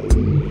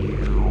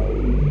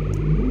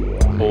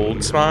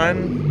 Old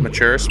Smine?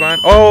 Mature Smine?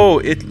 Oh,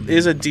 it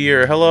is a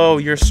deer. Hello,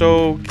 you're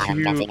so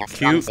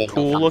cute,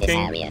 cool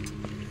looking.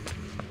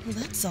 Well,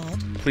 that's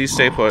odd. Please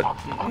stay put.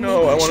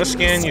 No, I want to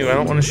scan you. I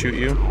don't want to shoot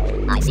you.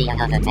 I see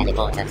another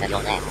teleporter to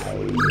your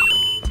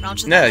left.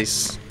 Roger that.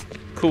 Nice.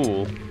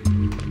 Cool.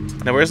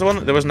 Now, where's the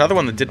one? There was another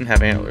one that didn't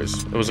have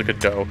antlers. It was like a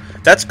doe.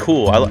 That's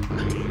cool.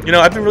 You know,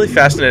 I've been really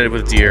fascinated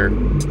with deer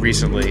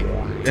recently.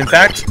 In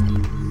fact,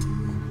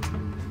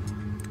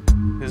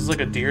 this is like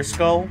a deer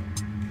skull,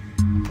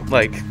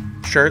 like,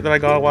 shirt that I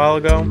got a while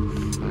ago,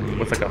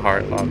 with like a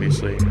heart,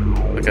 obviously,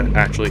 like an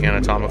actually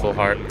anatomical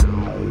heart.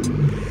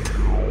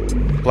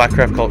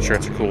 Blackcraft culture,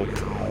 it's cool.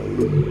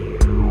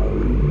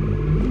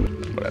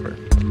 Whatever.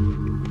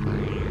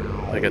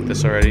 Did I get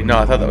this already? No,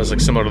 I thought that was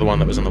like similar to the one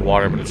that was in the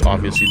water, but it's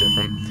obviously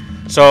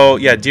different. So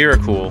yeah, deer are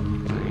cool.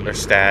 They're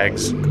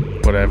stags,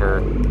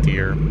 whatever,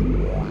 deer.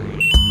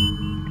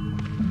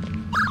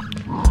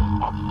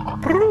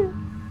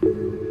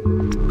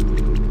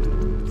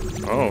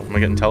 Oh, am I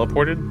getting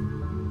teleported?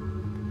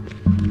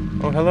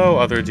 Oh, hello,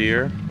 other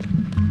deer.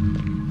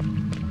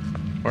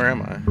 Where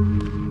am I?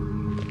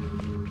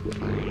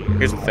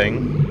 Here's the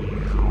thing.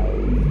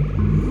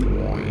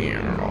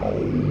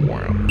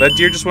 That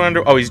deer just went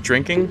under. Oh, he's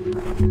drinking?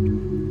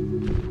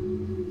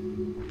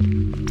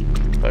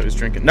 I thought he was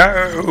drinking.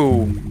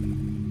 No!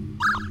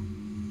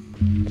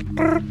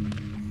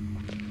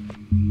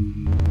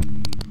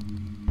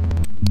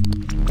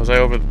 Was I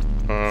over?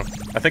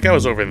 I think I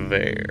was over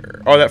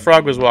there. Oh, that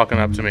frog was walking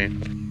up to me.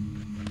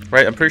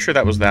 Right, I'm pretty sure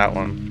that was that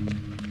one.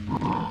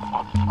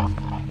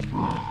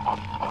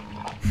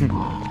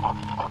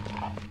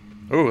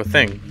 Ooh, a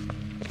thing.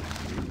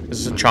 This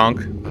is a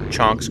chonk.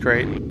 Chonks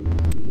crate.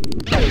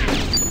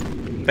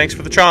 Thanks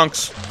for the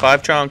chonks.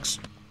 5 chonks.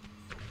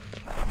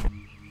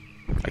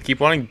 I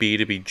keep wanting B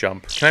to be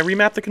jump. Can I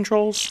remap the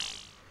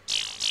controls?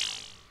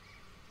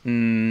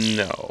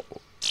 No.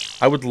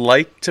 I would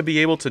like to be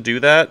able to do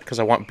that, because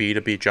I want B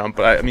to be jump,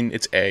 but I mean,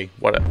 it's A.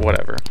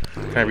 Whatever.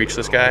 Can I reach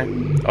this guy?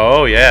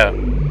 Oh, yeah.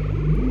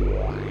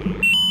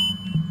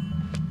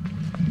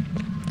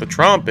 The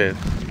trumpet.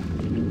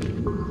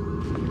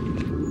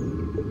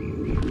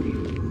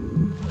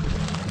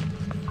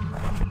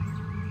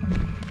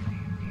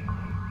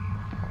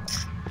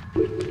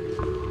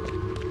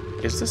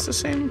 Is this the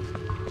same?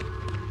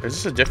 Is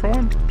this a different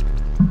one?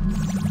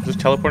 Is this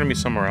teleporting me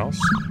somewhere else?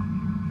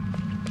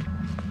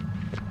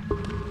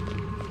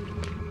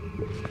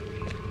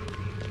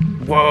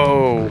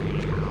 Whoa!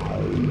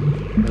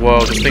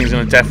 Whoa, this thing's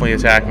gonna definitely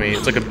attack me.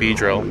 It's like a bee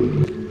drill.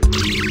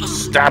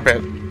 Stop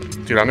it!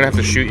 Dude, I'm gonna have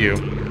to shoot you.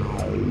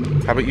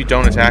 How about you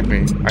don't attack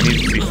me? I need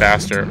to be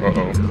faster.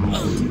 Uh-oh.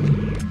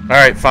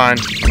 Alright, fine.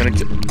 I'm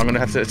gonna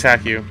have to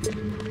attack you.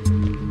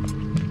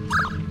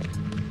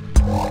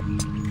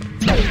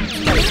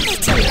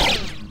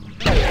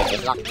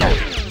 is locked.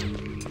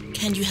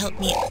 Can you help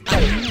me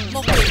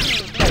unlock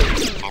it?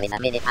 There is a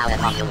mini power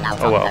module out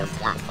Oh, on well. those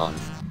platforms.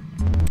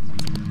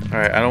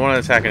 Alright, I don't want to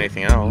attack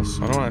anything else.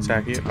 I don't want to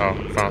attack you. Oh,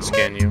 fine, I'll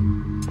scan you.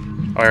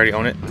 Oh, I already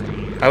own it.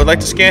 I would like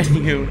to scan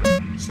you.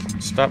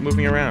 Stop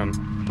moving around.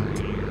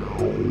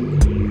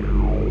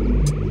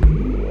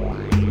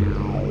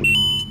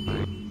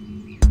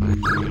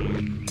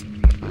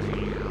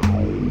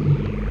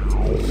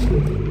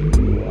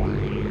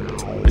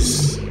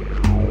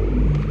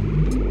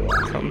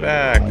 Come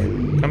back.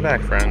 Come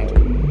back, friend.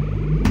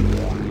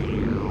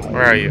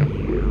 Where are you?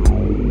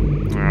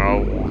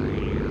 Oh.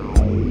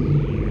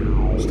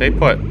 Stay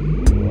put.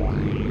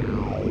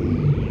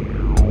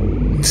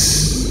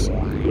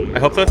 I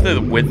hope that the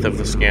width of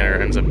the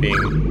scanner ends up being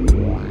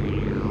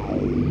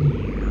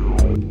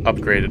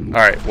upgraded.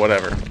 Alright,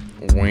 whatever.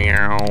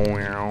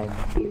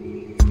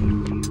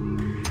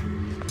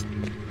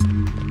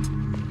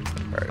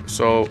 Alright,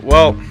 so,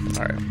 well,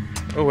 alright.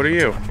 Oh, what are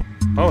you?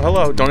 Oh,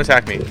 hello. Don't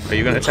attack me. Are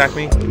you gonna attack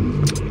me?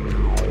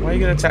 Why are you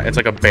gonna attack? It's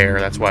like a bear,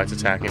 that's why it's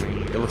attacking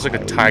me. It looks like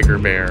a tiger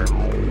bear.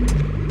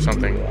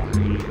 Something.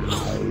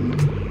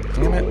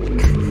 Damn it.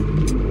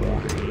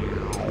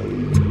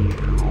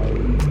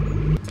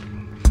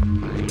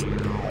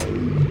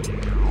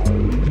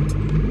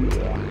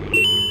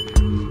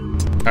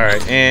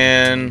 Alright,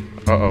 and...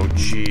 Uh-oh,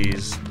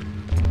 jeez.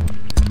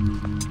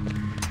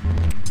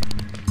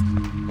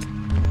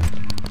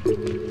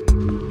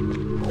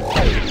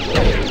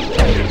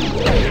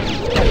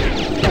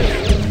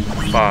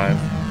 Five.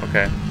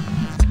 Okay.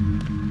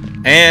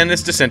 And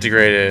it's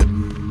disintegrated.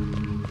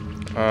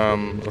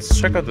 Let's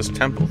check out this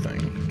temple thing.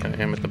 Can I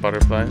aim at the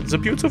butterfly? It's a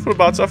beautiful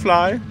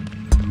butterfly.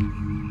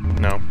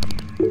 No.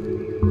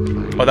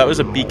 Oh, that was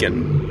a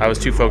beacon. I was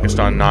too focused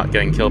on not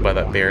getting killed by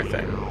that bear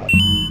thing.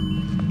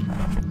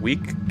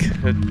 Weak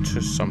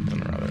to something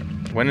or other.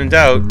 When in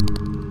doubt,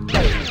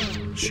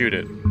 shoot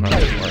it. Oh, that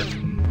didn't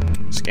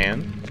work.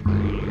 Scan.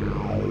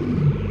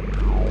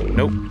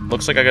 Nope.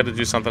 Looks like I got to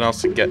do something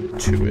else to get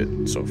to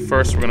it. So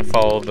first, we're gonna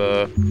follow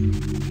the.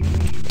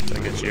 Did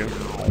I get you?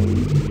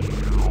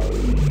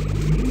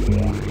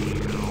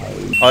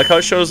 I like how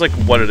it shows like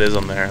what it is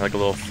on there, like a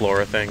little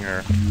flora thing,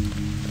 or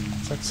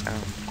what's that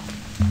sound?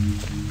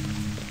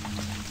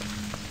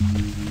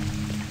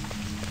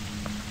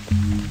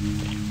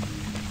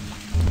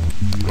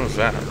 What was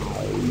that?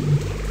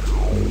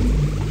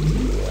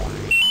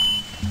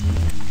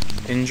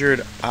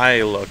 Injured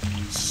eye look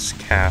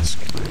cask.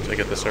 Did I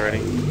get this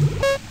already?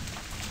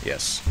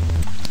 Yes.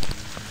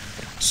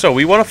 So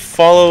we want to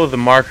follow the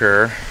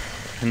marker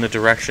in the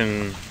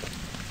direction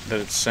that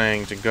it's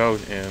saying to go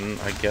in.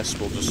 I guess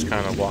we'll just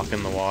kind of walk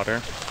in the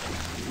water.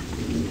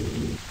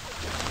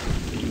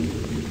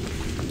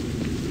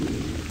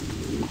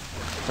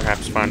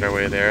 Perhaps find our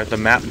way there. The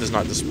map does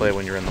not display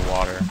when you're in the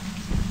water.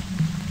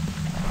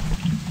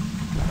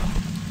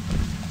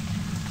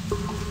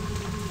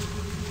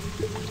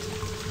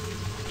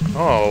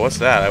 Oh, what's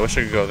that? I wish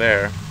I could go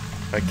there.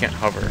 I can't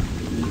hover.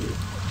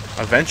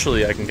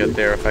 Eventually I can get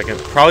there if I can.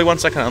 Probably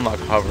once I can unlock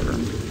hover.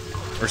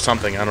 Or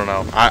something, I don't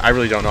know. I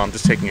really don't know. I'm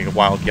just taking a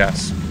wild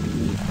guess.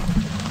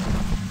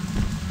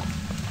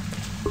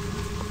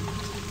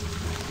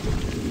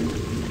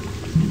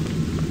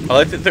 I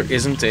like that there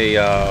isn't a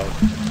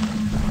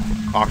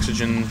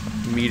oxygen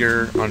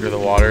meter under the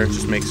water. It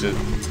just makes it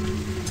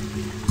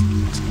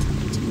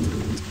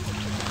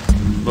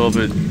a little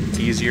bit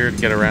easier to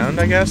get around,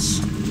 I guess,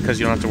 because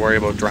you don't have to worry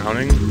about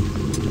drowning.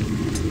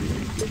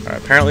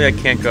 Alright, apparently I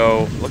can't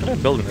go... Look at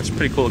that building. That's a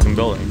pretty cool looking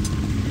building.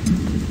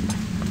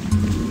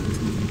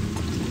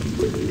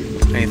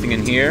 Anything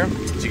in here?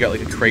 So you got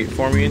like a crate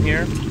for me in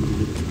here?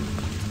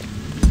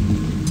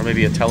 Or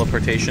maybe a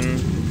teleportation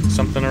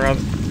something or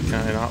other? Can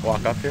I not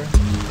walk up here?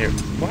 Here.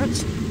 What?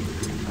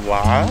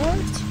 What?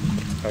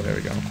 Oh, there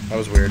we go. That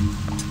was weird.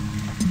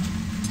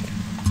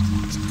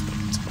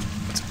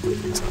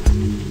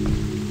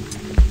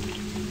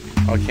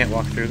 Oh, I can't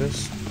walk through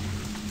this?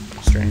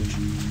 Strange.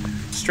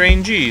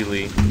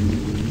 Strangely.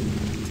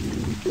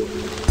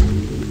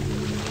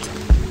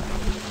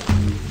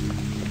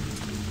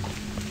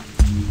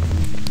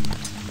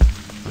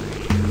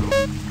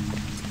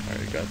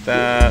 Alright, got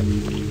that.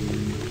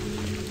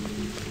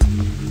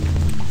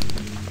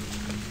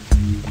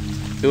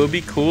 It would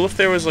be cool if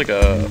there was like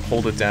a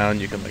hold it down,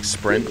 you can like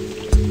sprint.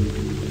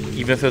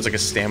 Even if there's like a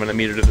stamina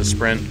meter to the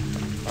sprint.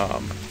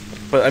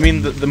 But I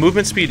mean, the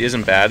movement speed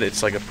isn't bad.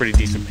 It's like a pretty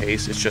decent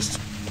pace. It's just,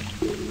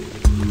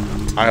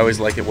 I always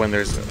like it when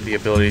there's the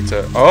ability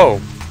to,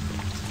 oh!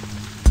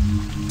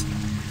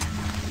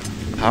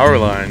 Power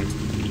line.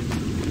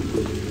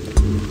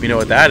 We know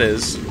what that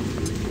is.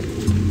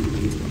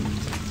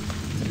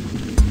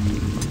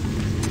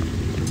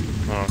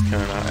 Oh,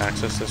 can I not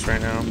access this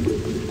right now?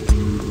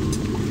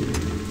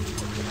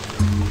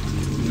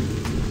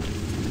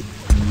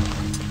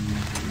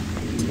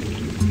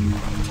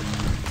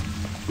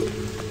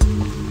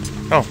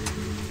 Oh.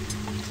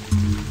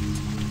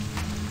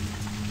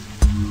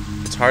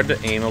 It's hard to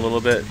aim a little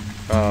bit,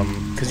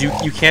 because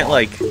you can't,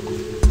 like...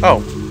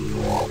 Oh.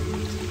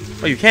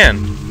 Oh, you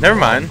can. Never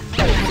mind.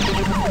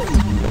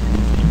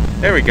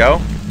 There we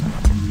go.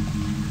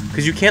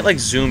 Because you can't like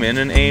zoom in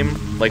and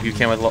aim like you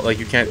can with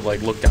you can't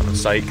like look down the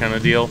sight kind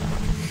of deal.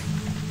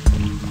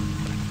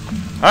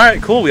 All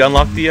right, cool. We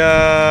unlocked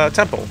the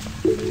temple,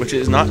 which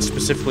is not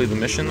specifically the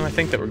mission I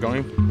think that we're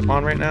going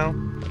on right now.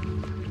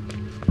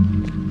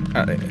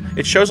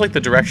 It shows like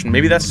the direction.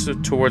 Maybe that's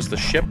towards the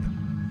ship.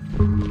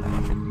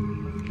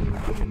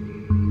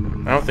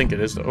 I don't think it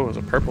is. Oh, there's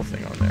a purple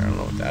thing on there. I don't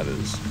know what that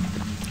is.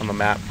 On the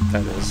map,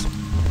 that is.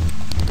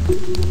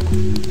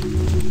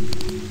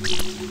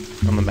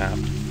 On the map.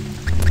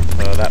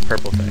 That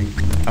purple thing.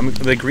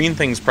 The green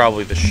thing's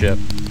probably the ship.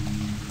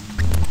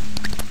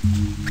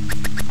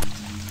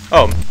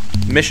 Oh,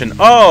 mission.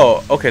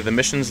 Oh, okay, the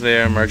mission's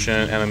there.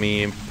 Merchant,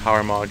 enemy,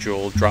 power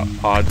module, drop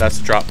pod. That's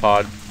the drop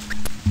pod.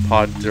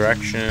 Pod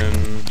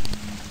direction.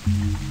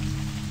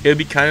 It would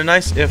be kind of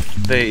nice if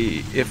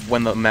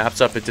when the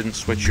map's up, it didn't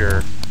switch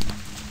your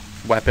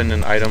weapon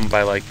and item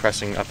by like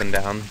pressing up and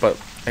down. But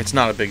it's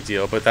not a big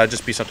deal. But that'd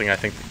just be something I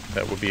think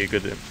that would be a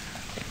good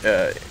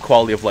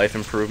quality of life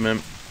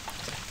improvement.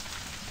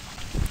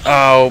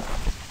 Oh,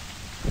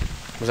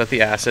 was that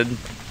the acid?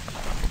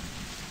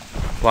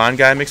 Blind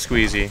guy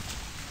McSqueezy.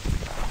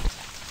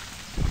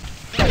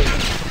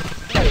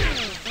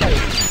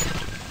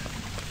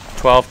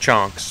 $12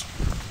 chunks.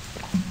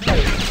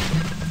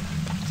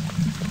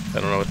 I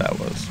don't know what that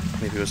was.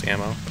 Maybe it was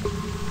ammo.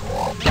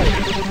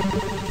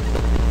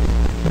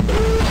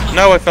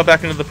 No, I fell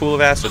back into the pool of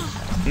acid.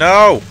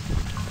 No!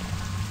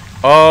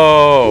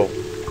 Oh!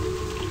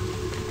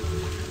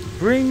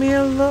 Bring me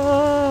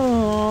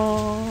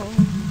along.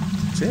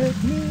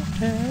 Take me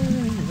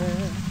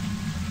anywhere.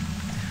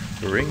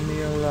 Bring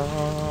me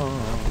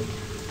along.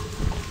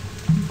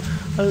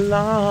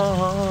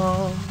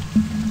 Along.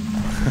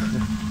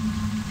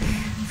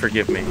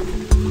 Forgive me.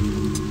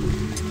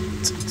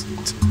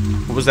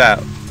 What was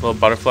that? Little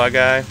butterfly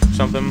guy?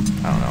 Something?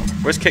 I don't know.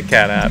 Where's Kit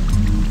Kat at?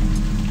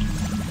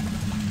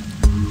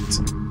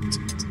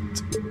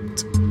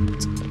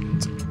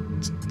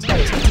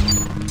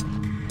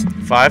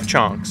 $5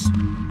 chunks.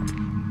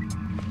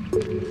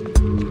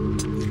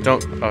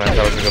 Don't. Oh, I thought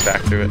I was gonna go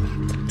back through it.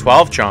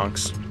 12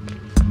 chunks.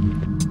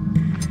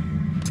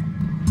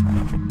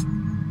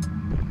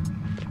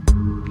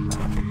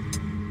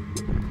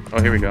 Oh,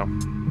 here we go.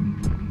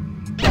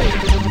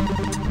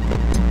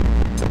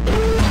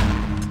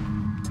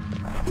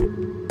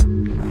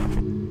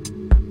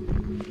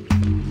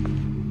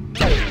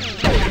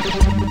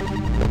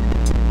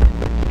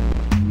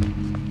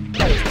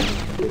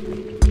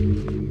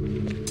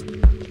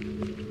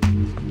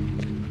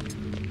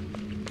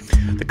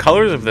 The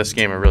colors of this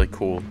game are really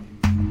cool.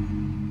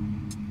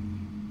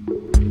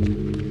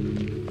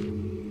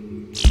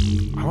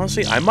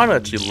 Honestly, I might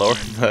actually lower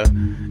the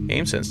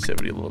aim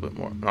sensitivity a little bit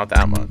more. Not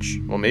that much.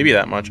 Well, maybe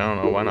that much. I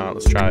don't know. Why not?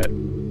 Let's try it.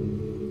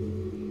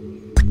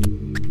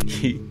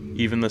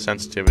 Even the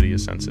sensitivity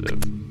is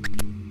sensitive.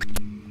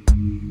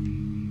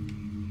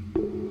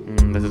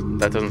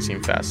 That doesn't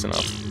seem fast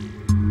enough.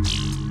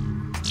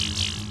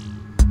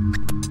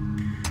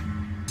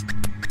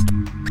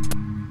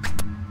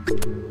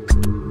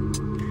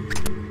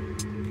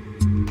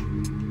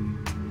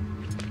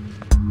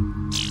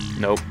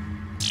 Nope.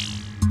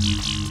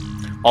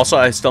 Also,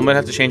 I still might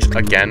have to change it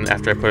again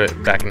after I put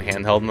it back in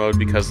handheld mode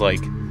because,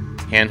 like,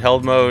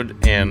 handheld mode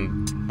and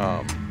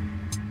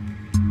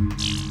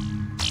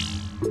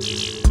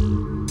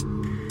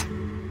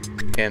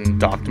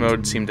docked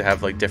mode seem to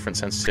have like different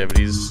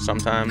sensitivities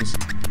sometimes,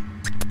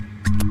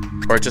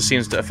 or it just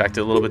seems to affect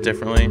it a little bit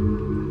differently.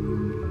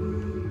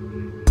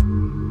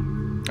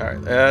 All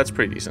right, that's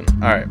pretty decent.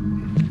 All right,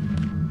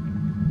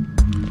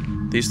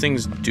 these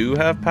things do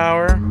have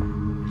power.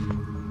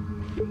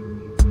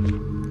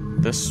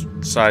 This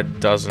side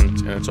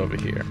doesn't, and it's over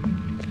here.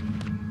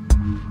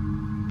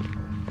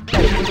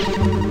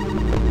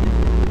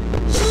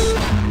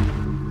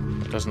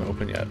 Doesn't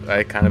open yet.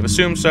 I kind of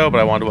assumed so, but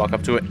I wanted to walk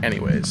up to it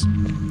anyways.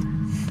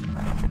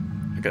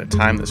 I gotta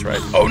time this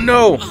right. Oh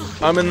no!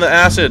 I'm in the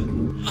acid!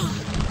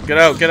 Get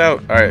out, get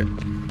out! Alright.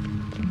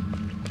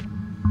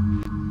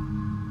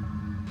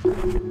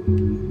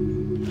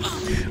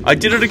 I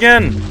did it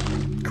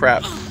again!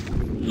 Crap.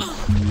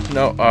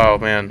 No, oh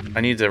man.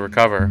 I need to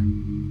recover.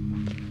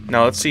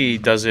 Now let's see,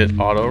 does it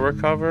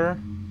auto-recover?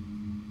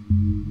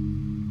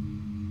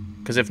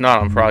 Because if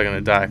not, I'm probably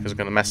gonna die, because I'm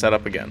gonna mess that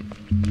up again.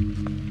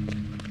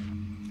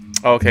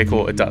 Okay,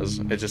 cool, it does.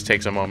 It just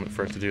takes a moment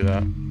for it to do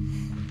that.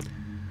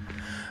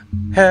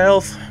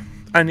 Health.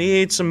 I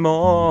need some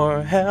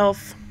more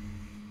health.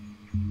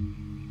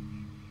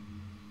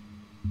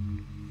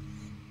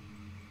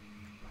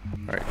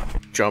 Alright,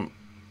 jump.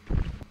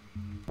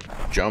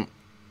 Jump.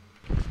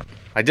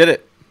 I did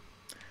it!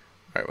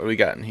 Alright, what do we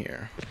got in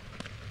here?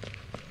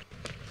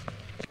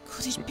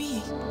 Could it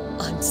be?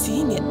 I'm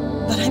seeing it,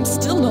 but I'm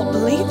still not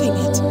believing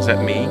it. Is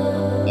that me?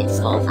 It's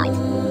Morphite.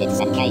 It's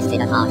encased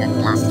in a hardened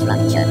glass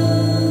structure.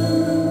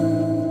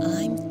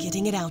 I'm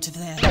getting it out of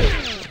there.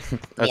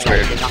 That's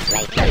weird. Do not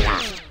break the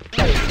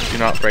glass. Do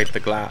not break the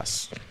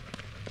glass.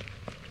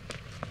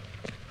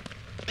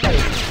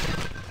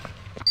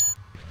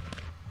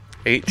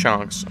 8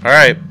 chunks.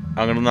 Alright,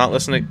 I'm gonna not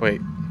listen to...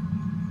 Wait.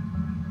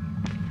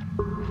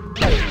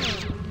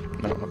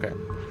 No, okay.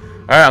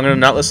 Alright, I'm gonna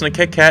not listen to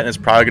Kit Kat, and it's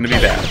probably gonna be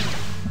bad.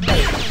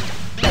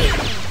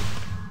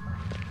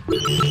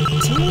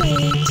 Too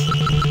late.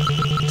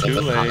 Too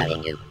late.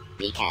 Following you.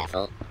 Be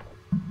careful.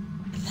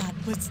 That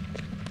was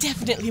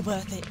definitely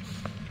worth it.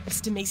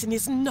 Mr. Mason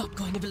is not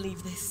going to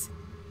believe this.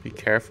 Be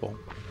careful.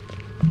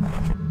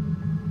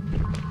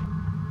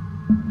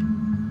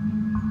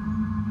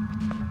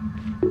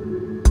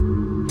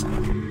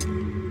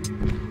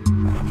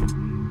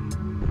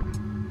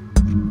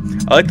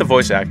 I like the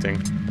voice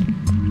acting.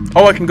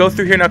 Oh, I can go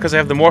through here now because I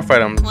have the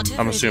Morphite,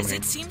 I'm assuming.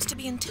 It seems to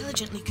be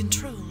intelligently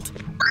controlled.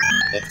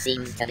 It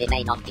seems to be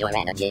made of pure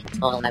energy,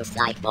 almost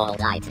like ball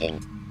lighting.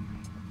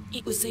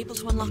 It was able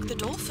to unlock the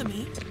door for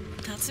me.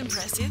 That's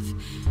impressive.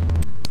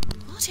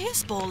 What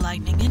is ball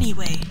lightning,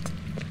 anyway?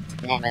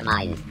 Never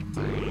mind.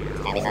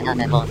 There is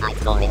another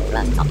Morphite door in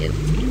front of you.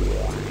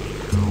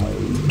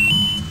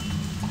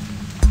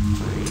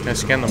 Can I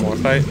scan the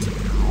Morphite?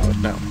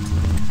 No.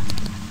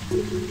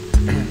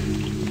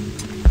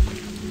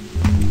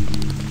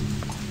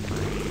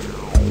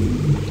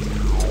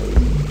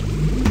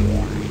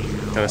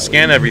 Gotta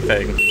scan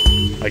everything,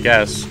 I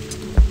guess.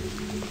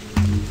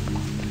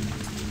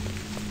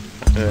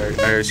 I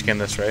already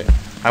scanned this, right?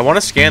 I want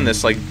to scan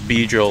this, like,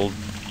 Beedrill,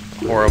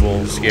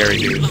 horrible, scary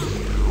dude.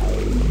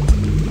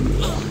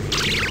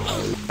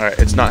 Alright,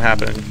 it's not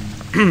happening.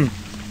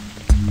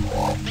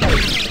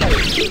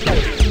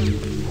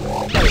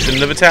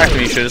 Shouldn't have attacked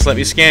me, you should have just let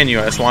me scan you.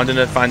 I just wanted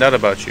to find out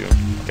about you.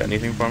 Got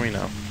anything for me?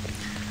 No.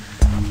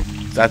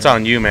 That's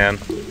on you, man.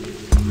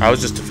 I was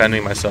just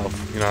defending myself,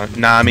 you know?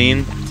 Nah, I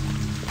mean...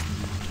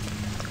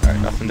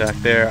 Alright, nothing back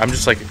there. I'm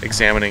just, like,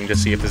 examining to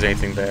see if there's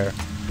anything there.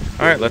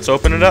 Alright, let's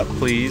open it up,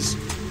 please.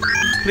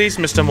 Please,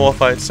 Mr.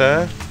 Morphite,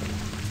 sir.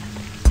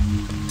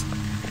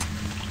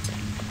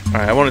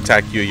 Alright, I won't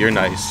attack you. You're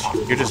nice.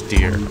 You're just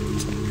deer.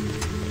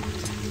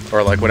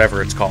 Or, like,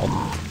 whatever it's called.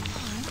 Oh,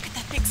 look at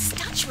that big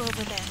statue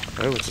over there.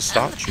 Oh, it's a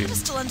And statue. the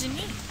pedestal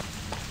underneath.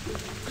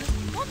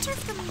 I wonder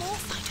if the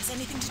Morphite has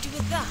anything to do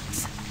with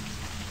that.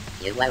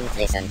 You won't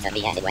listen to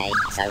me anyway,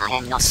 so I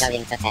am not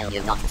going to tell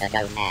you not to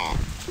go there.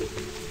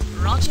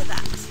 Roger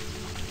that.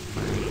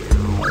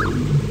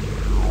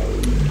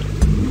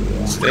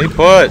 Stay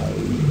put.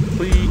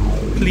 Please.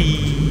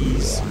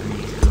 Please.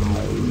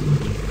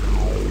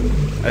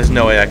 There's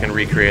no way I can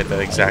recreate that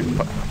exact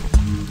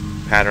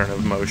pattern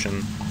of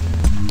motion.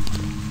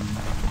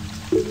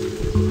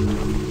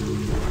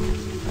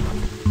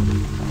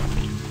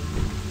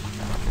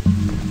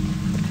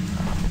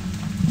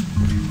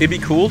 It'd be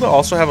cool to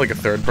also have like a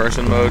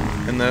third-person mode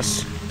in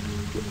this.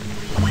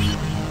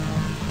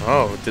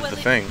 Oh, it did the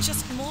thing. It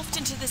just morphed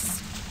into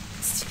this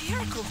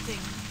spherical thing.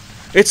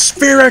 It's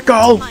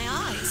spherical! My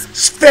eyes.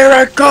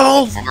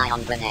 Spherical! It's an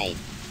ion grenade.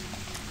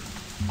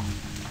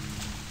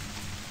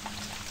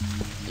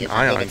 You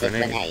Ion have limited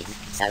grenade. grenades,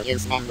 so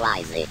use them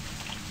wisely.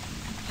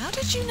 How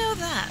did you know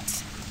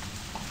that?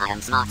 I am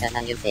smarter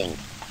than you think.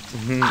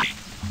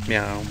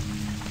 Meow.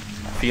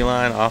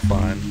 Feline,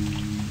 offline.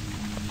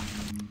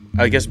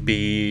 I guess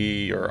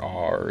B or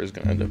R is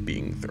gonna end up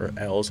being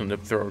L's and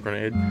throw a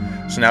grenade.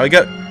 So now we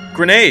got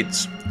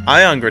grenades,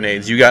 ion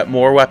grenades. You got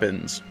more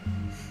weapons.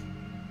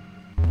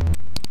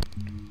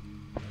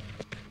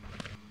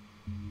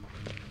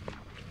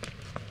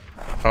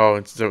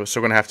 Oh, so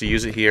we're gonna have to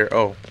use it here.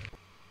 Oh,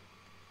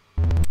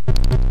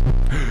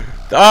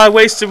 I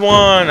wasted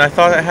one. I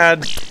thought I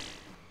had.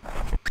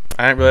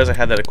 I didn't realize I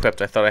had that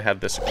equipped. I thought I had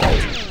this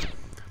equipped.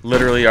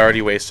 Literally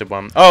already wasted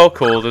one. Oh,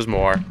 cool. There's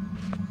more.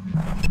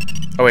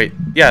 Oh wait,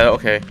 yeah,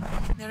 okay.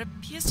 There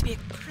appears to be a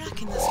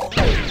crack in this wall.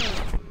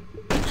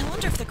 I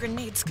wonder if the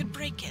grenades could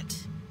break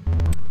it.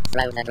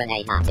 Throw the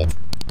grenade at it.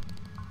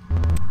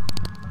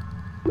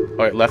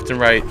 Alright, left and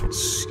right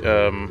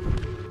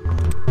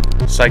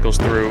cycles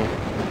through.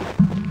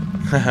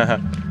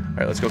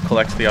 Alright, let's go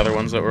collect the other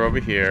ones that were over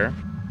here.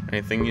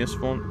 Anything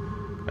useful?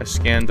 I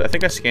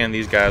think I scanned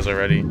these guys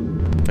already.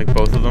 Like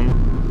both of them.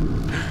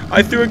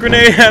 I threw a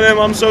grenade at him,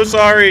 I'm so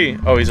sorry!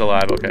 Oh, he's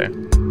alive, okay.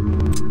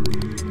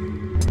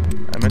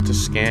 I meant to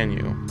scan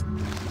you.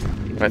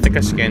 But I think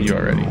I scanned you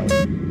already.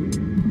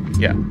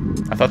 Yeah.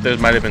 I thought there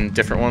might have been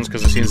different ones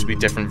because there seems to be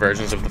different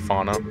versions of the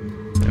fauna.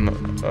 In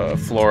the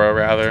flora,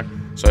 rather.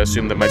 So I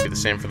assume that might be the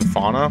same for the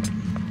fauna.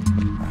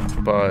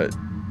 But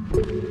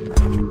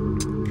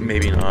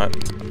maybe not.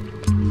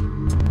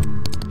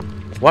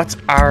 What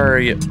are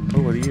you?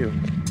 Oh, what are you?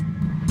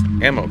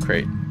 Ammo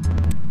crate.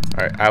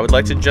 Alright, I would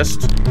like to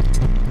just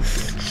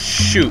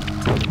shoot.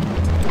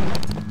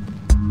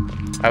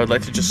 I would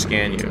like to just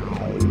scan you.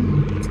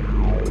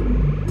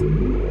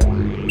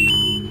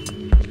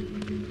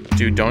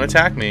 Dude, don't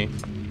attack me.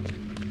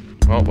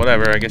 Well,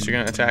 whatever. I guess you're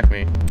gonna attack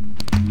me.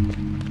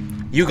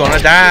 You gonna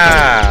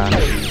die!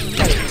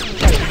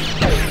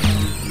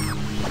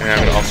 And I'm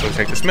gonna also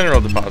take this mineral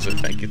deposit.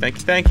 Thank you, thank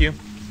you, thank you.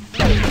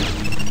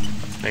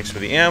 Thanks for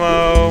the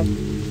ammo.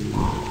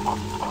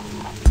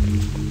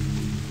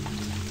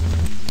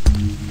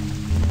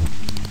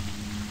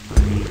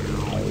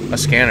 A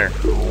scanner.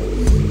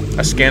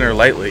 a scanner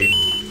lightly.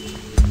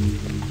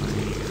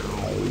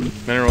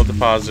 Mineral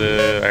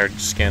deposit. I already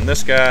scanned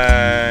this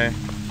guy.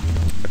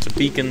 That's a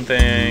beacon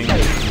thing.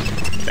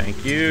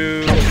 Thank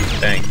you.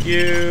 Thank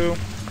you.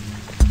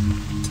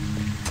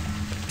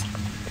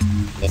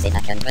 This is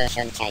a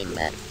conversion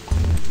chamber.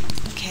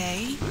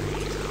 Okay.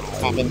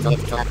 Step into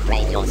it to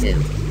upgrade your suit.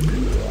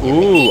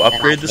 Ooh,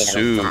 upgrade the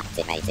suit.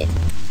 Activate it.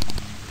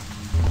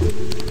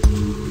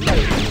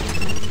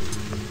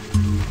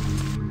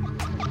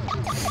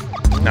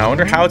 Now I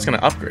wonder how it's gonna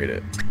upgrade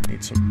it.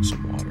 Need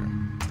some water.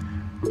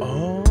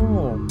 Oh.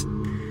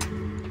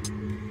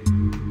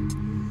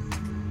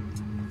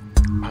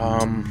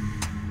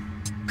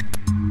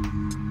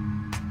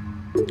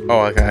 Oh,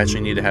 I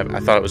actually need to have. I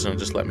thought it was gonna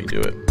just let me do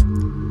it.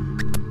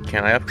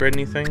 Can I upgrade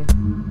anything?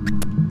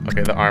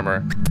 Okay, the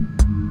armor,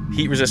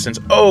 heat resistance.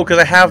 Oh, because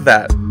I have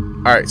that.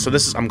 All right, so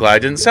this is. I'm glad I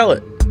didn't sell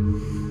it.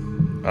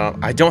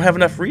 I don't have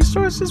enough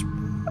resources.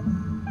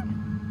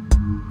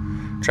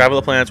 Travel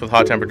the planets with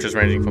hot temperatures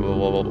ranging from blah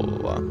blah blah blah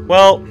blah.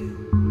 Well,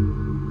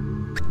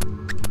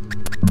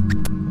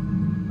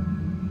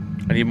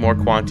 I need more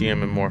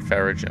quantium and more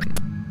ferrigen.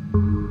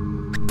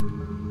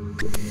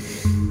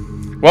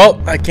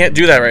 Well, I can't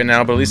do that right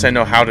now, but at least I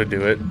know how to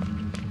do it.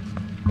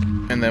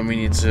 And then we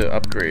need to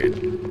upgrade.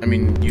 I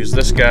mean, use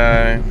this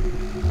guy.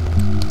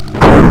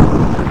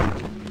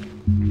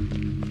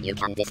 You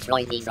can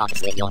destroy these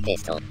rocks with your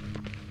pistol.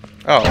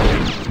 Oh.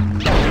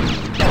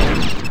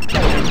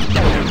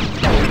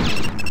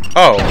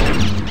 Oh.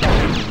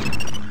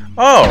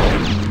 Oh.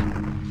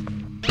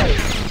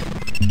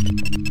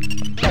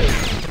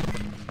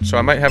 So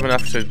I might have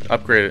enough to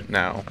upgrade it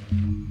now.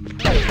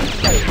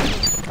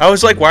 I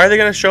was like, why are they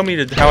gonna show me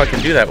how I can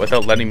do that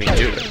without letting me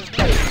do it?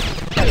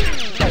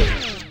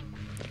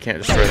 Can't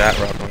destroy that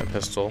rock with a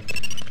pistol.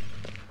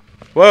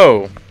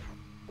 Whoa!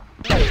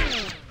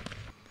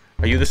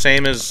 Are you the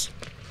same as...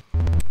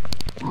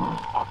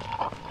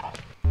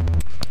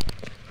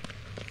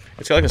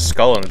 It's got like a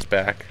skull on its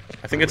back.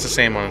 I think it's the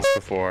same one as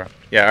before.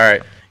 Yeah,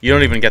 alright. You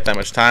don't even get that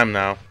much time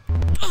now.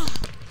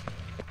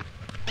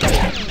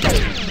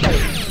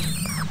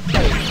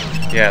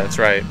 Yeah, that's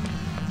right.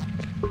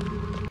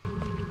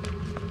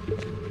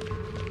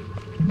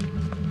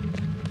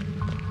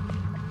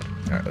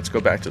 Alright, let's go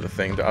back to the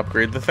thing to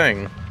upgrade the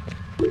thing.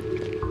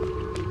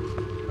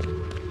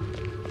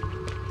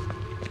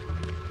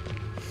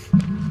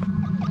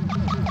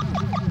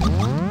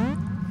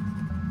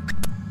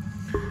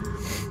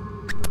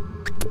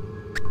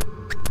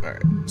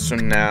 Alright, so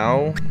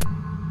now...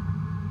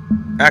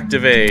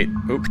 Activate!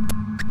 Oop.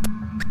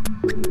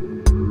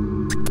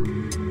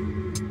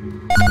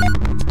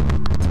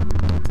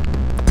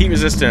 Heat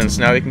resistance,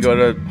 now we can go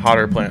to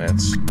hotter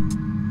planets.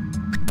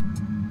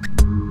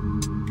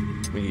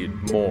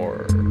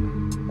 More.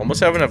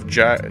 Almost have enough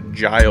geocal,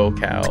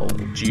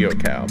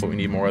 but we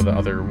need more of the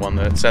other one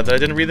that said that I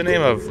didn't read the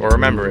name of or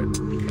remember it.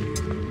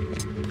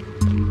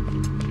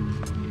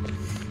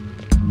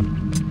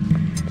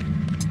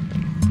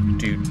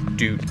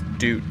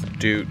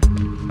 Doot.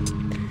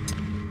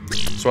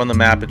 So on the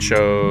map it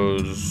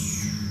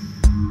shows...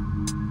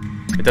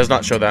 It does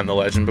not show that in the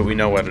legend, but we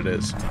know what it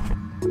is.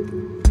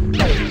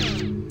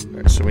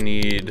 Alright, so we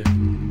need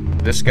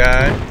this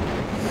guy.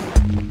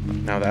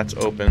 Now that's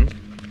open.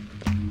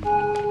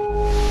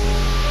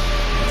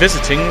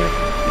 Visiting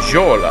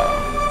Jola.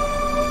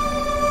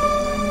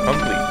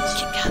 Complete.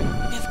 Kit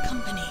Kat, we have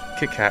company.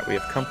 Kit Kat, we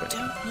have company.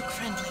 Don't look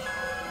friendly.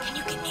 Can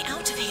you get me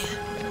out of here?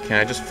 Can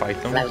I just fight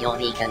them? Throw your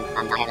beacon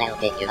and I'll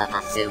pick you up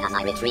as soon as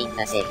I retrieve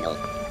the signal.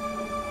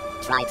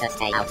 Try to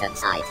stay out of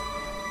sight.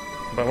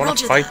 But I want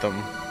to fight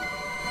them.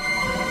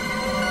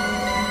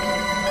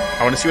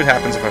 I want to see what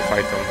happens if I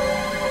fight them.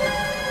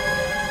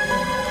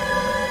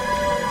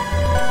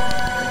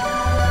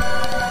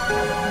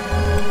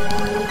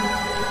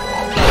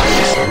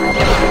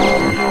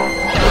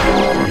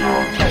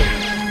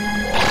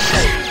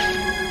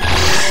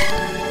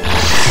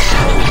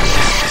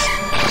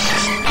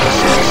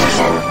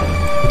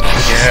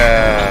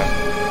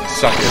 Yeah,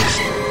 suck it.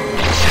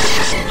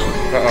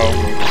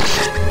 Uh-oh.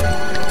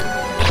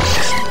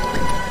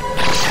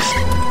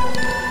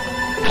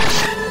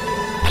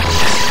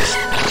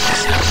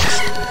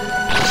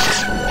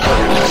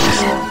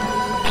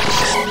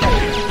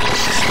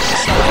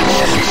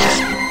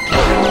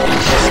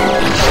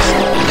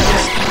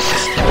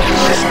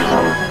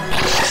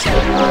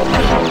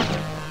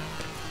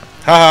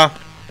 Haha.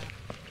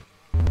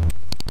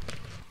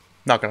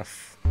 Not gonna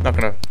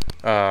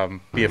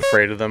be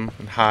afraid of them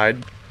and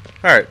hide.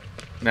 Alright,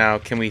 now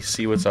can we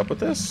see what's up with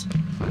this?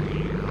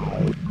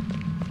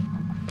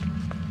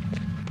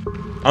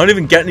 I don't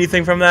even get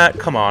anything from that?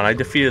 Come on, I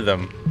defeated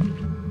them.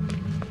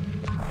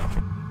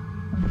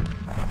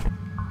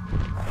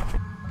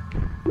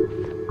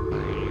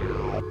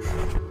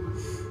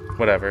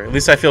 Whatever. At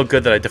least I feel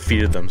good that I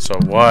defeated them, so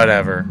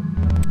whatever.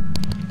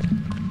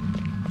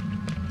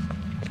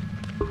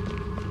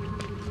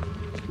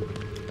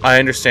 I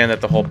understand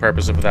that the whole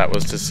purpose of that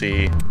was to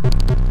see...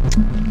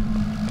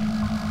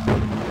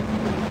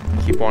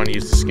 Keep want to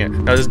use the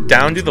scan. Now, does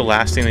down do the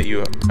last thing that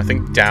you... I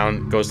think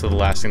down goes to the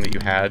last thing that you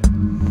had.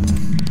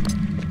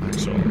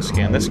 So, let's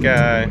scan this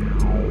guy.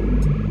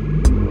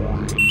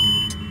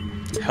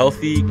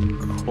 Healthy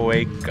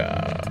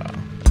Quaker.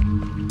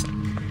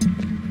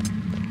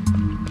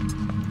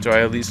 Do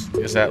I at least...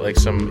 Is that like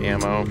some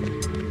ammo?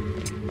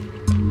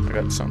 I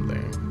got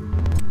something.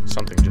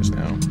 Something just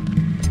now.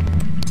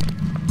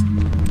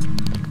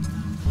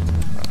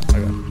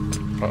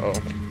 Uh-oh.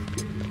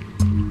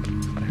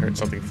 I heard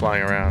something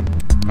flying around.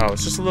 Oh,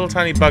 it's just a little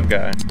tiny bug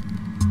guy.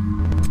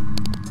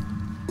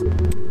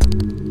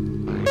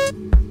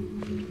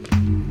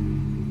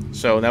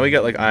 So now we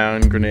got like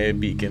ion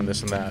grenade, beacon,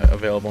 this and that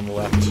available on the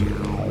left.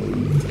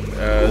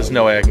 There's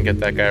no way I can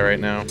get that guy right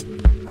now.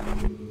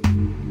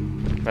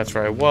 That's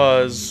where I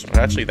was.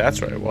 Or actually,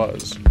 that's where I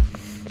was.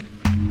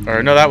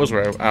 Or no, that was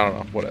where I don't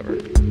know. Whatever.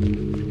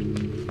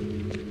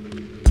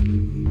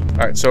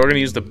 Alright, so we're going to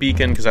use the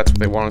beacon because that's what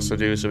they want us to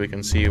do so we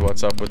can see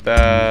what's up with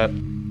that.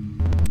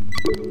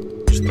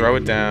 Just throw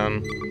it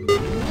down.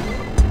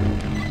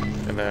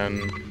 And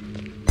then...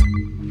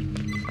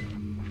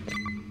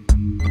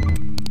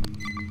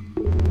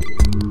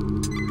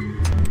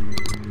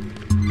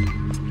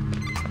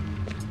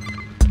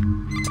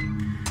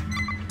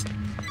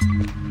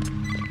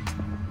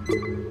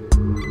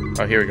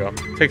 Oh, here we go.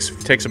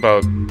 Takes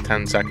about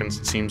 10 seconds,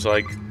 it seems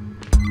like.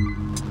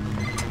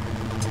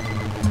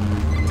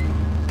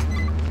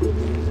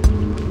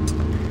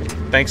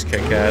 Thanks,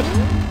 Kit Kat.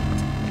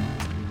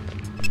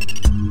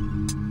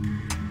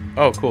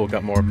 Oh, cool.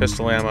 Got more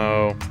pistol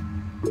ammo.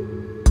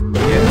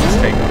 Yeah, just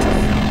take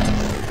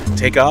off.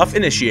 Take off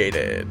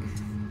initiated.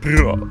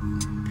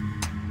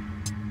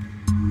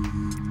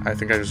 I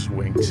think I just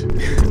winked.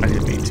 I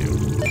didn't mean to.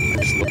 I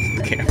just looked at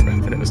the camera,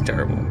 but it was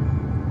terrible.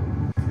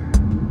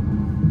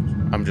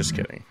 I'm just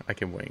kidding. I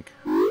can wink.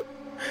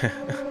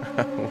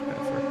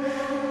 Whatever.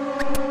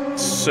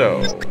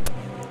 So,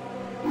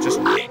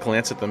 just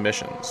glance at the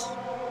missions.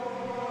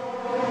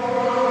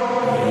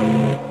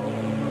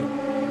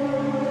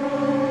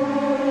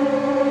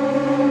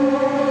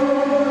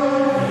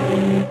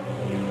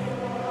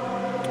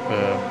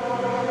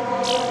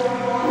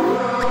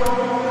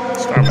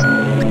 Star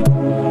map.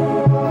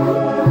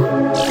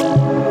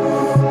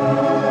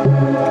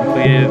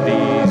 Completed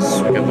these.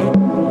 We got the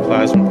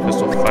plasma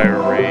pistol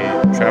fire rate.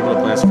 Travel the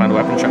plans to find a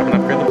weapon shop and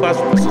upgrade the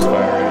plasma pistol's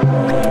fire rate.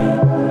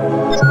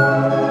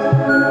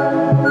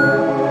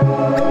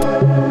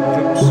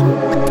 Oops.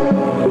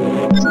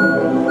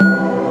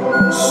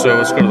 So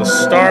let's go to the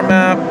star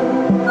map.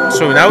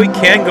 So now we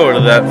can go to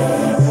that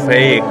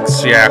fake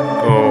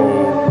Siako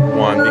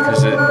one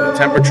because the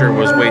temperature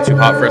was way too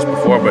hot for us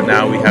before, but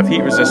now we have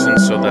heat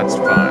resistance, so that's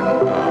fine.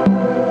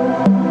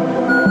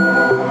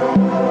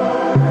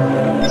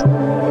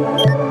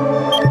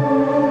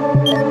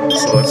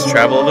 Let's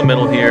travel the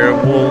middle here.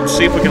 We'll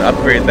see if we can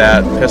upgrade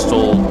that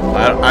pistol.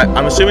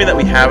 I'm assuming that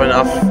we have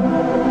enough.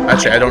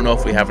 Actually, I don't know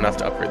if we have enough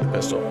to upgrade the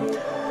pistol.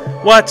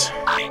 What?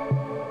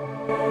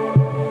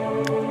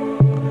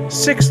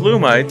 6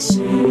 Lumites?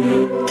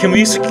 Can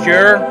we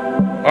secure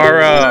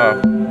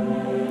our,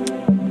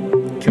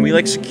 Can we,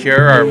 like,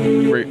 secure our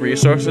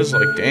resources?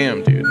 Like,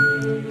 damn, dude.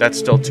 That's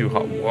still too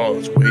hot. Whoa,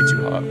 that's way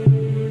too hot.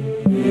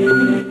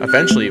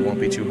 Eventually, it won't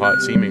be too hot,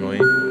 seemingly.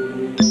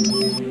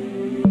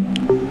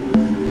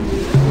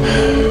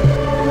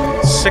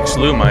 6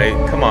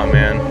 Lumite, come on,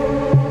 man.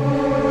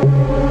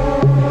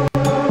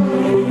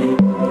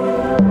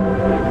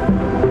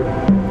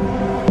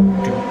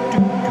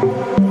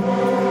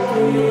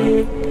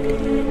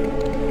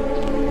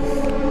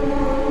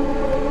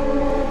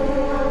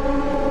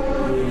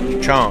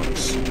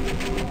 Chonks.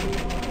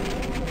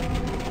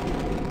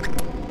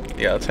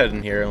 Yeah, let's head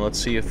in here and let's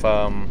see if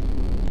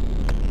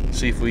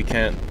we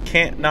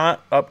can't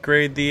not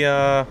upgrade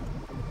the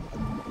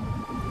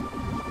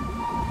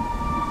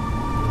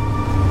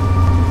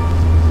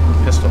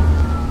pistol.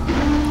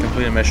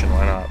 Complete a mission,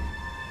 why not?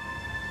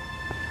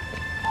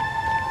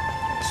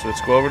 So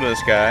let's go over to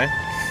this guy.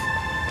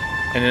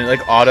 And then,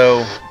 like,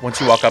 auto,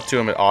 once you walk up to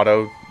him, it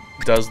auto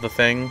does the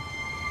thing.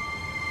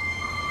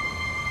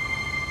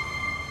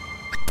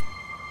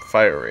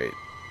 Fire rate.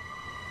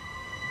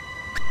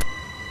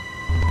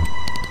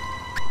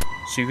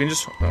 So you can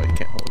just, oh, you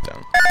can't hold it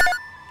down.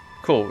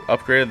 Cool,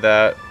 upgraded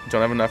that.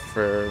 Don't have enough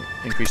for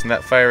increasing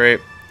that fire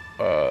rate.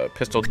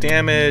 Pistol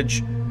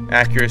damage,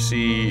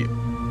 accuracy.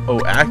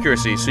 Oh,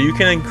 accuracy. So you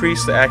can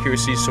increase the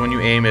accuracy so when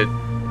you aim it.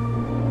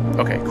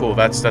 Okay, cool.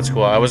 That's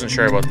cool. I wasn't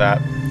sure about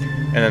that.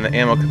 And then the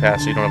ammo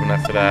capacity, don't have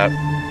enough for that.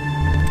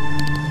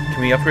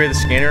 Can we upgrade the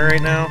scanner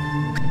right now?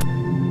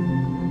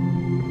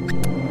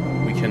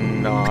 We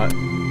cannot.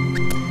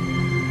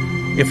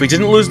 If we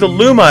didn't lose the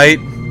Lumite,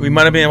 we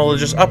might have been able to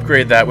just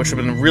upgrade that, which would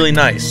have been really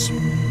nice.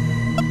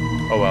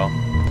 Oh well.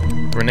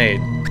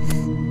 Grenade.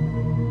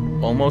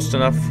 Almost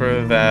enough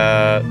for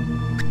that.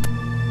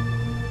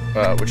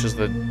 Which is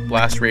the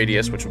blast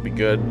radius, which would be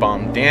good.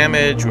 Bomb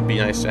damage would be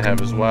nice to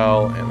have as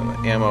well. And then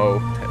the ammo,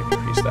 to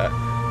increase that.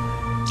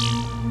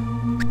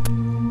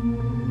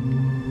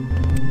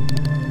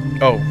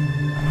 Oh.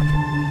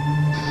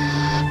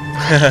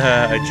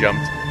 I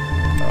jumped.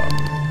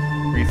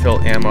 Refill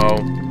ammo.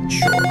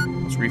 Sure.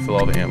 Let's refill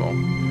all the ammo.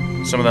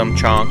 Some of them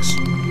chonks.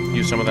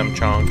 Use some of them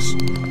chonks.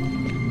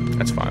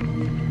 That's fine.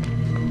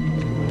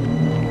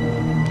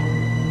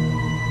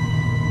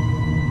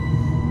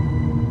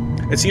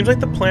 It seems like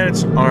the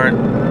planets aren't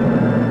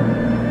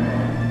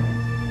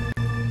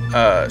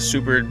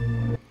super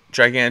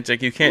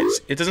gigantic. You can't.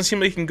 It doesn't seem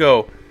like you can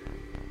go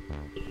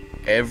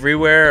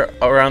everywhere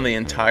around the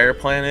entire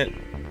planet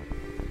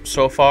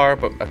so far,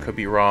 but I could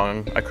be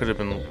wrong. I could have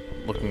been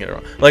looking at it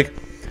wrong. Like,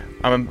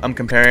 I'm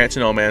comparing it to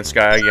No Man's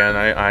Sky again.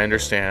 I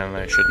understand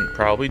I shouldn't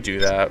probably do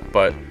that,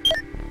 but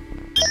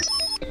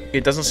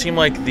it doesn't seem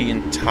like the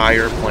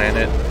entire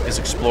planet is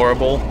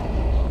explorable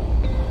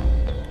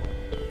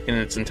in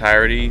its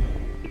entirety,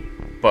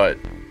 but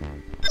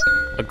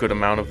a good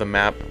amount of the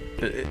map.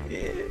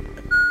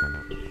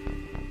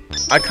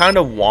 I kind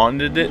of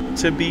wanted it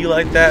to be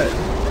like that,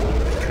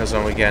 because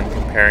I'm, again,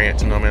 comparing it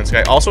to No Man's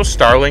Sky. Also,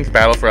 Starlink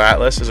Battle for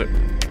Atlas is a...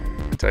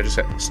 Did I just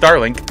say?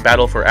 Starlink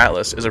Battle for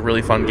Atlas is a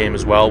really fun game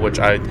as well, which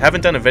I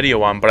haven't done a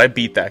video on, but I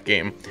beat that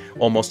game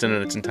almost in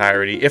its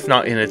entirety, if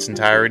not in its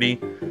entirety,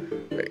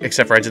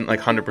 except for I didn't, like,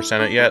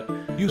 100% it yet.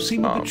 You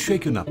seem a bit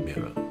shaken up,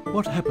 Mira.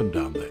 What happened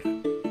down there?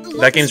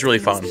 That game's really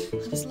fun.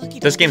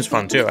 This game's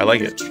fun, too. I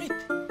like it.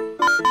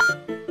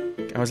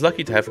 I was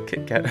lucky to have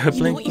Kit Kat.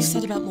 You know what you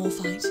said about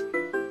Morphite?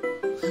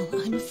 Well,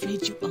 I'm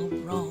afraid you are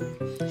wrong.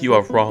 You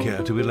are wrong.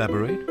 Care to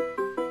elaborate?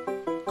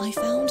 I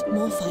found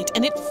Morphite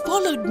and it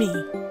followed me.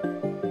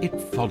 It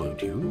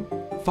followed you?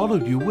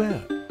 Followed you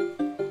where?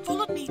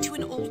 Followed me to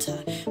an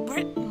altar where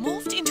it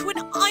morphed into an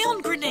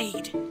ion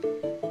grenade.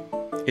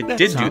 It That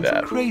did do sounds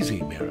that.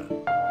 crazy, Mira.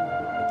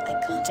 I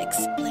can't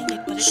explain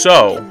it, but it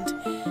So-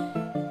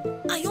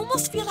 happened. I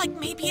almost feel like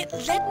maybe it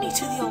led me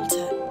to the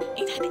altar.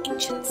 It had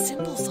ancient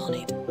symbols on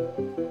it.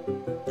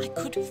 I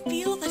could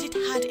feel that it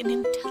had an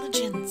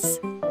intelligence.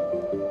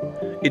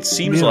 It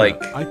seems Mira,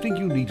 like... I think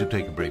you need to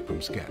take a break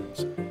from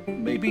scans.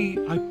 Maybe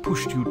I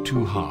pushed you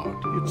too hard.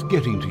 It's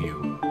getting to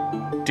you.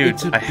 Dude,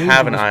 It's a I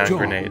have an dangerous ion job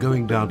grenade.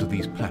 going down to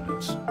these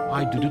planets.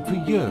 I did it for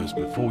years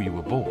before you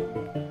were born.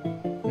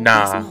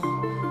 Nah. Once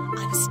more,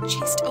 I was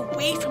chased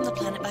away from the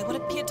planet by what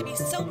appeared to be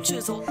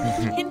soldiers or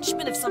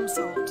henchmen of some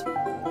sort.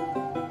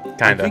 I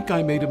Kinda. think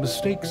I made a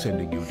mistake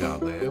sending you down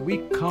there. We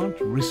can't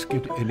risk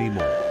it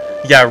anymore.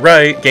 Yeah,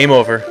 right. Game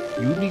over.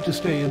 You need to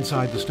stay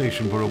inside the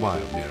station for a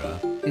while, Mira.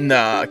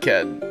 Nah,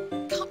 kid.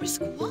 Can't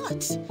risk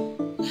what?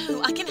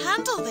 No, I can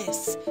handle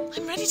this.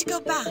 I'm ready to go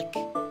back.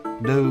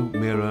 No,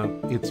 Mira,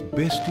 it's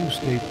best you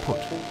stay put.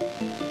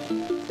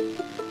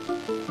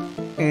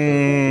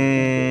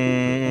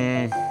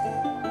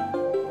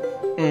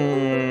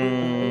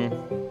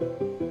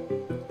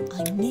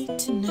 I need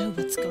to know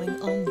what's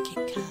going on,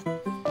 Kit Kat.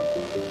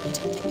 I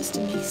don't think Mr.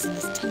 Mason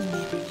is telling me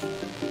everything.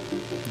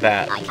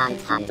 That. I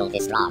can't handle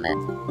this drama.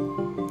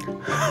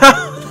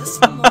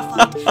 First the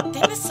Morphite,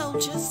 then the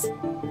soldiers.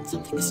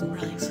 Something isn't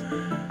right.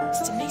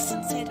 Mr.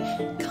 Mason said,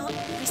 can't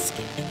risk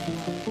it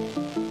anymore.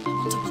 I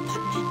wonder what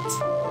that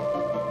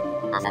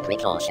meant. As a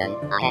precaution,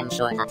 I am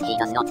sure that he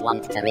does not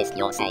want to risk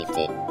your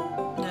safety.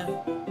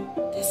 No,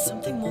 there's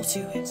something more to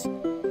it.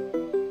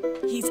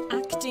 He's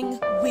acting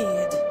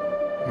weird.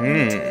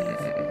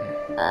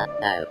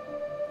 Oh.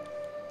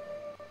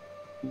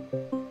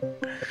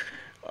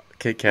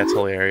 Kit Kat's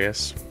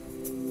hilarious.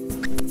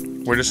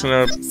 We're just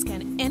gonna...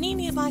 Scan any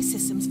nearby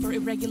systems for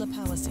irregular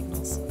power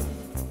signals.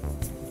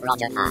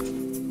 Roger that.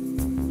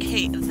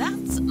 Hey,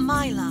 that's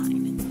my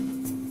line.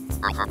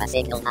 I have a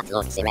signal that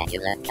looks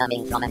irregular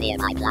coming from a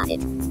nearby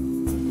planet.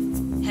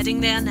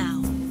 Heading there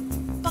now.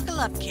 Buckle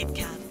up, Kit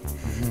Kat.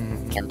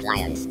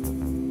 Compliance.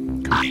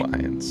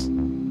 Compliance.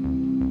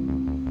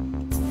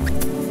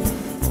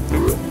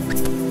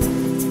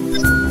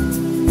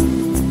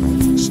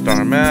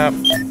 Star map.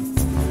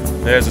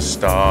 There's a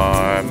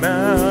star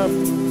map.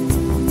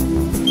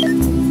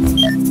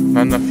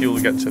 Not enough fuel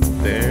to get to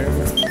there.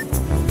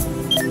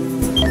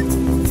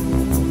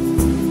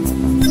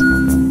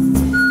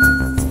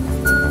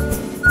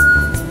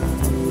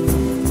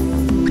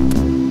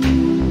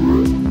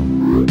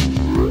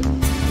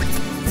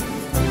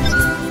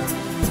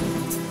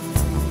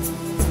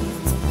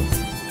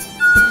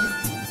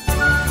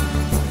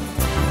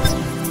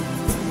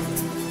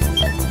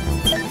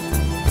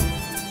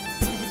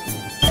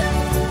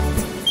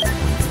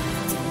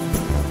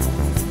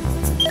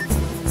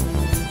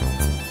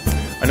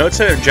 I know it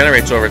said it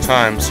generates over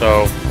time,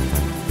 so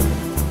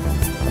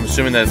I'm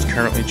assuming that it's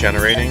currently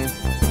generating.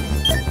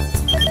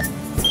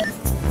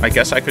 I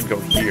guess I could go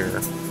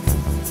here.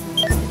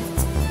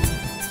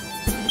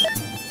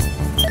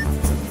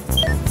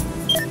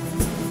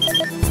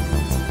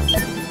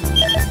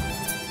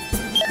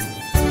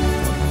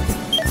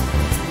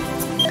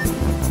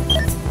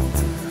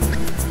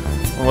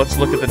 Well, let's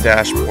look at the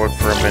dashboard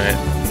for a minute,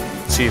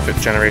 see if it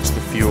generates the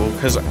fuel.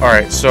 Because,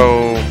 alright,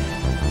 so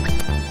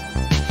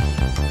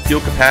fuel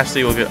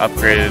capacity will get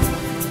upgraded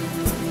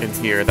in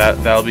here.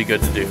 That'll be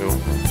good to do,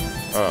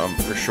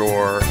 for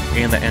sure.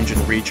 And the engine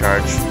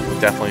recharge will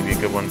definitely be a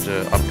good one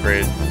to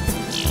upgrade.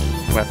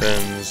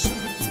 Weapons.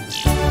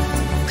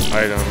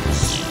 items,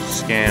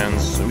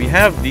 scans. So we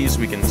have these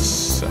we can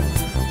sell.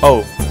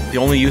 Oh, the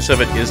only use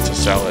of it is to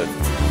sell it.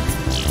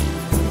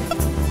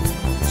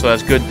 So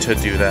that's good to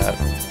do that.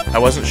 I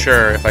wasn't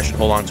sure if I should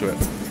hold on to it,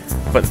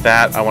 but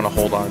that I want to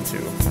hold on to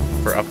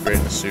for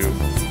upgrading the suit,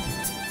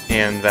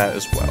 and that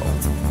as well.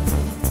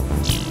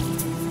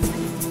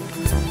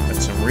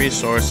 Got some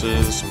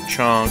resources, some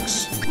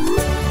chunks.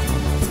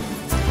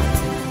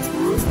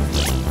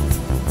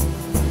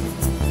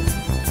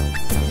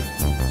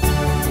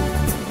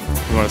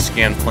 We want to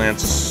scan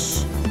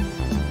plants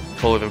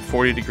colder than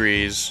 40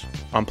 degrees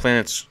on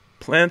plants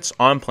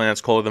on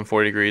plants colder than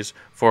 40 degrees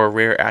for a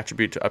rare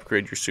attribute to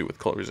upgrade your suit with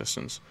cold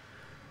resistance.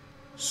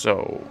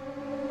 So,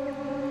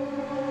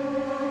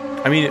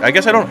 I mean, I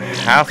guess I don't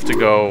have to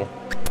go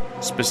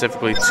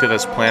specifically to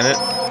this planet.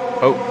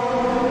 Oh,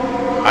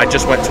 I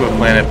just went to a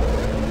planet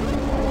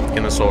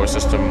in the solar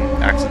system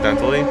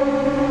accidentally,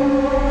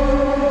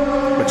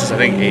 which is, I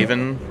think,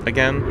 Avon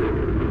again.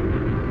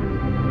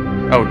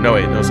 Oh, no,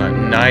 wait, no, it's not.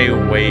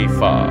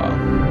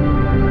 Naiwefa.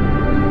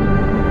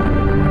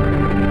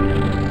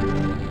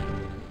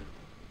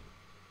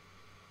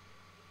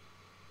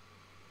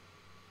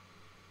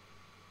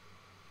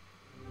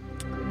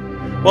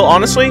 Well,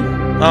 honestly,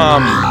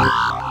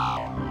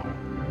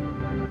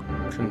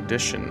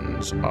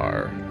 conditions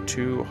are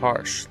too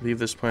harsh. Leave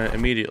this planet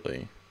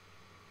immediately.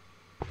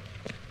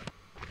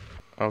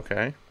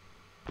 Okay.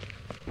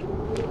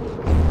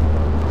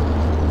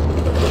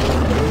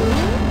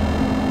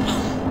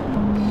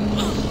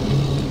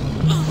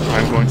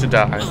 I'm going to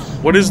die.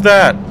 What is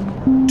that?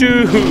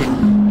 Dude!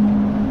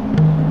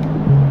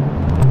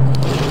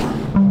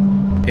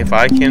 If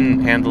I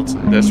can handle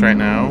this right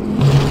now...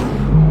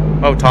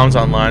 Oh, Tom's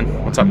online.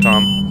 What's up,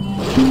 Tom?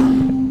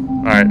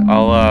 Alright,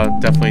 I'll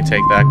definitely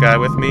take that guy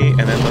with me,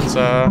 and then let's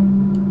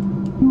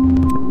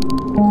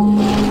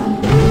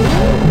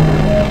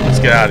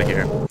get out of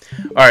here.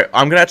 Alright,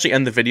 I'm gonna actually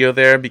end the video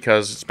there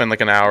because it's been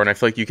like an hour, and I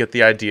feel like you get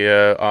the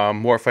idea.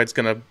 Morphite's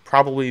gonna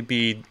probably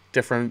be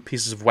different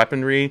pieces of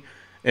weaponry,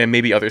 and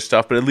maybe other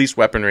stuff, but at least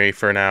weaponry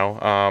for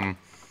now.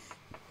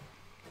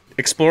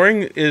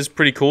 Exploring is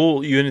pretty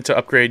cool. You need to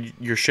upgrade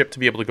your ship to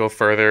be able to go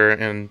further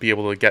and be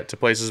able to get to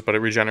places, but it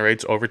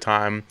regenerates over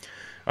time.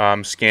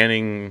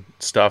 Scanning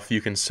stuff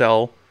you can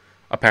sell,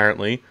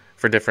 apparently,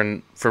 for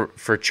different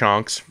for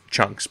chunks,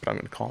 but I'm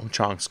going to call them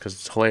chunks because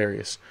it's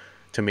hilarious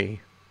to me.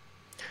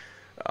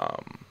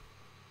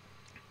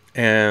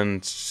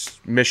 And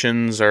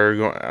missions are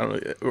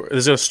going.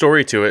 There's a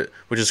story to it,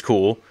 which is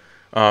cool.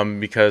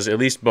 Because at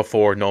least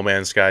before No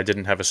Man's Sky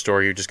didn't have a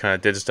story, you just kind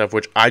of did stuff,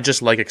 which I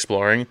just like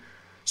exploring.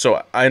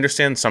 So I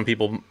understand some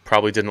people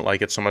probably didn't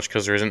like it so much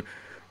because there isn't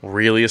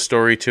really a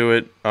story to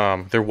it.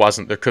 There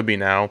wasn't. There could be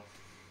now.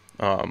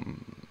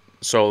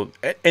 So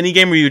any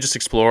game where you just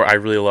explore, I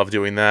really love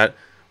doing that.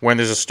 When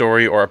there's a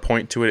story or a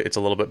point to it, it's a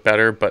little bit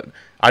better, but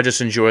I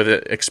just enjoy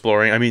the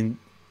exploring. I mean,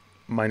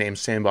 my name's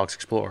Sandbox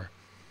Explorer.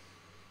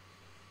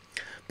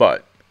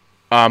 But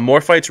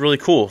Morphite's really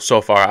cool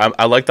so far.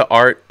 I like the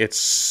art.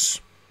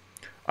 It's...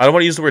 I don't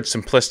want to use the word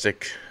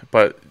simplistic,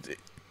 but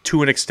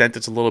to an extent,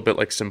 it's a little bit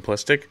like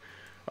simplistic.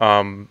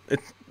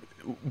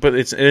 But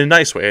it's in a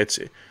nice way.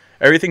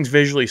 Everything's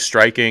visually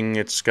striking.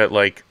 It's got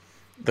like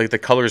the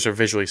colors are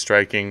visually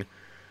striking.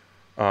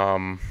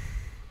 Yeah,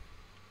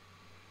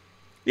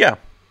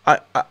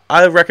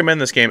 I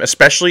recommend this game,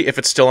 especially if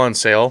it's still on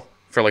sale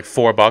for like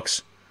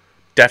 $4.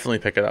 Definitely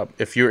pick it up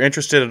if you're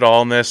interested at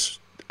all in this.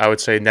 I would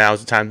say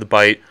now's the time to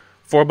bite.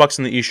 $4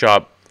 in the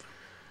eShop,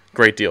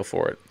 great deal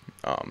for it.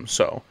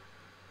 So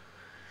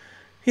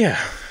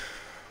yeah,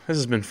 this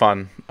has been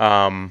fun.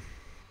 I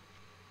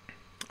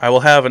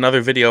will have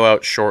another video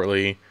out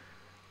shortly.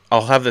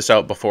 I'll have this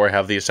out before I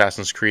have the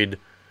Assassin's Creed.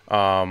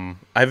 I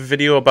have a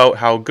video about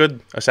how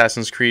good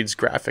Assassin's Creed's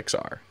graphics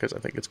are, because I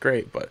think it's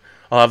great, but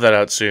I'll have that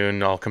out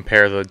soon. I'll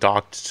compare the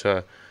docked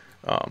to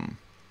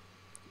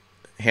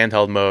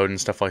handheld mode and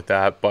stuff like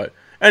that. But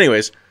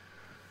anyways,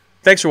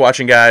 thanks for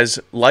watching, guys.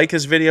 Like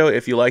this video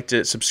if you liked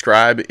it.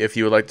 Subscribe if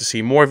you would like to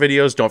see more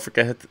videos. Don't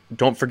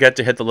forget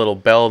to hit the little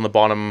bell in the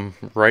bottom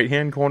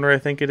right-hand corner, I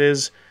think it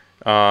is,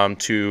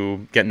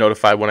 to get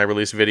notified when I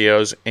release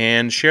videos.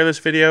 And share this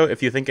video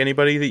if you think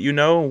anybody that you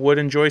know would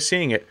enjoy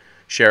seeing it.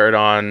 Share it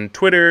on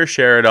Twitter,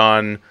 share it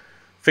on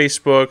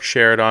Facebook,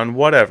 share it on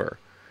whatever.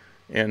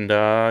 And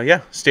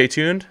yeah, stay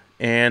tuned,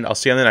 and I'll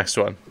see you on the next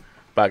one.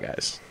 Bye,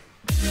 guys.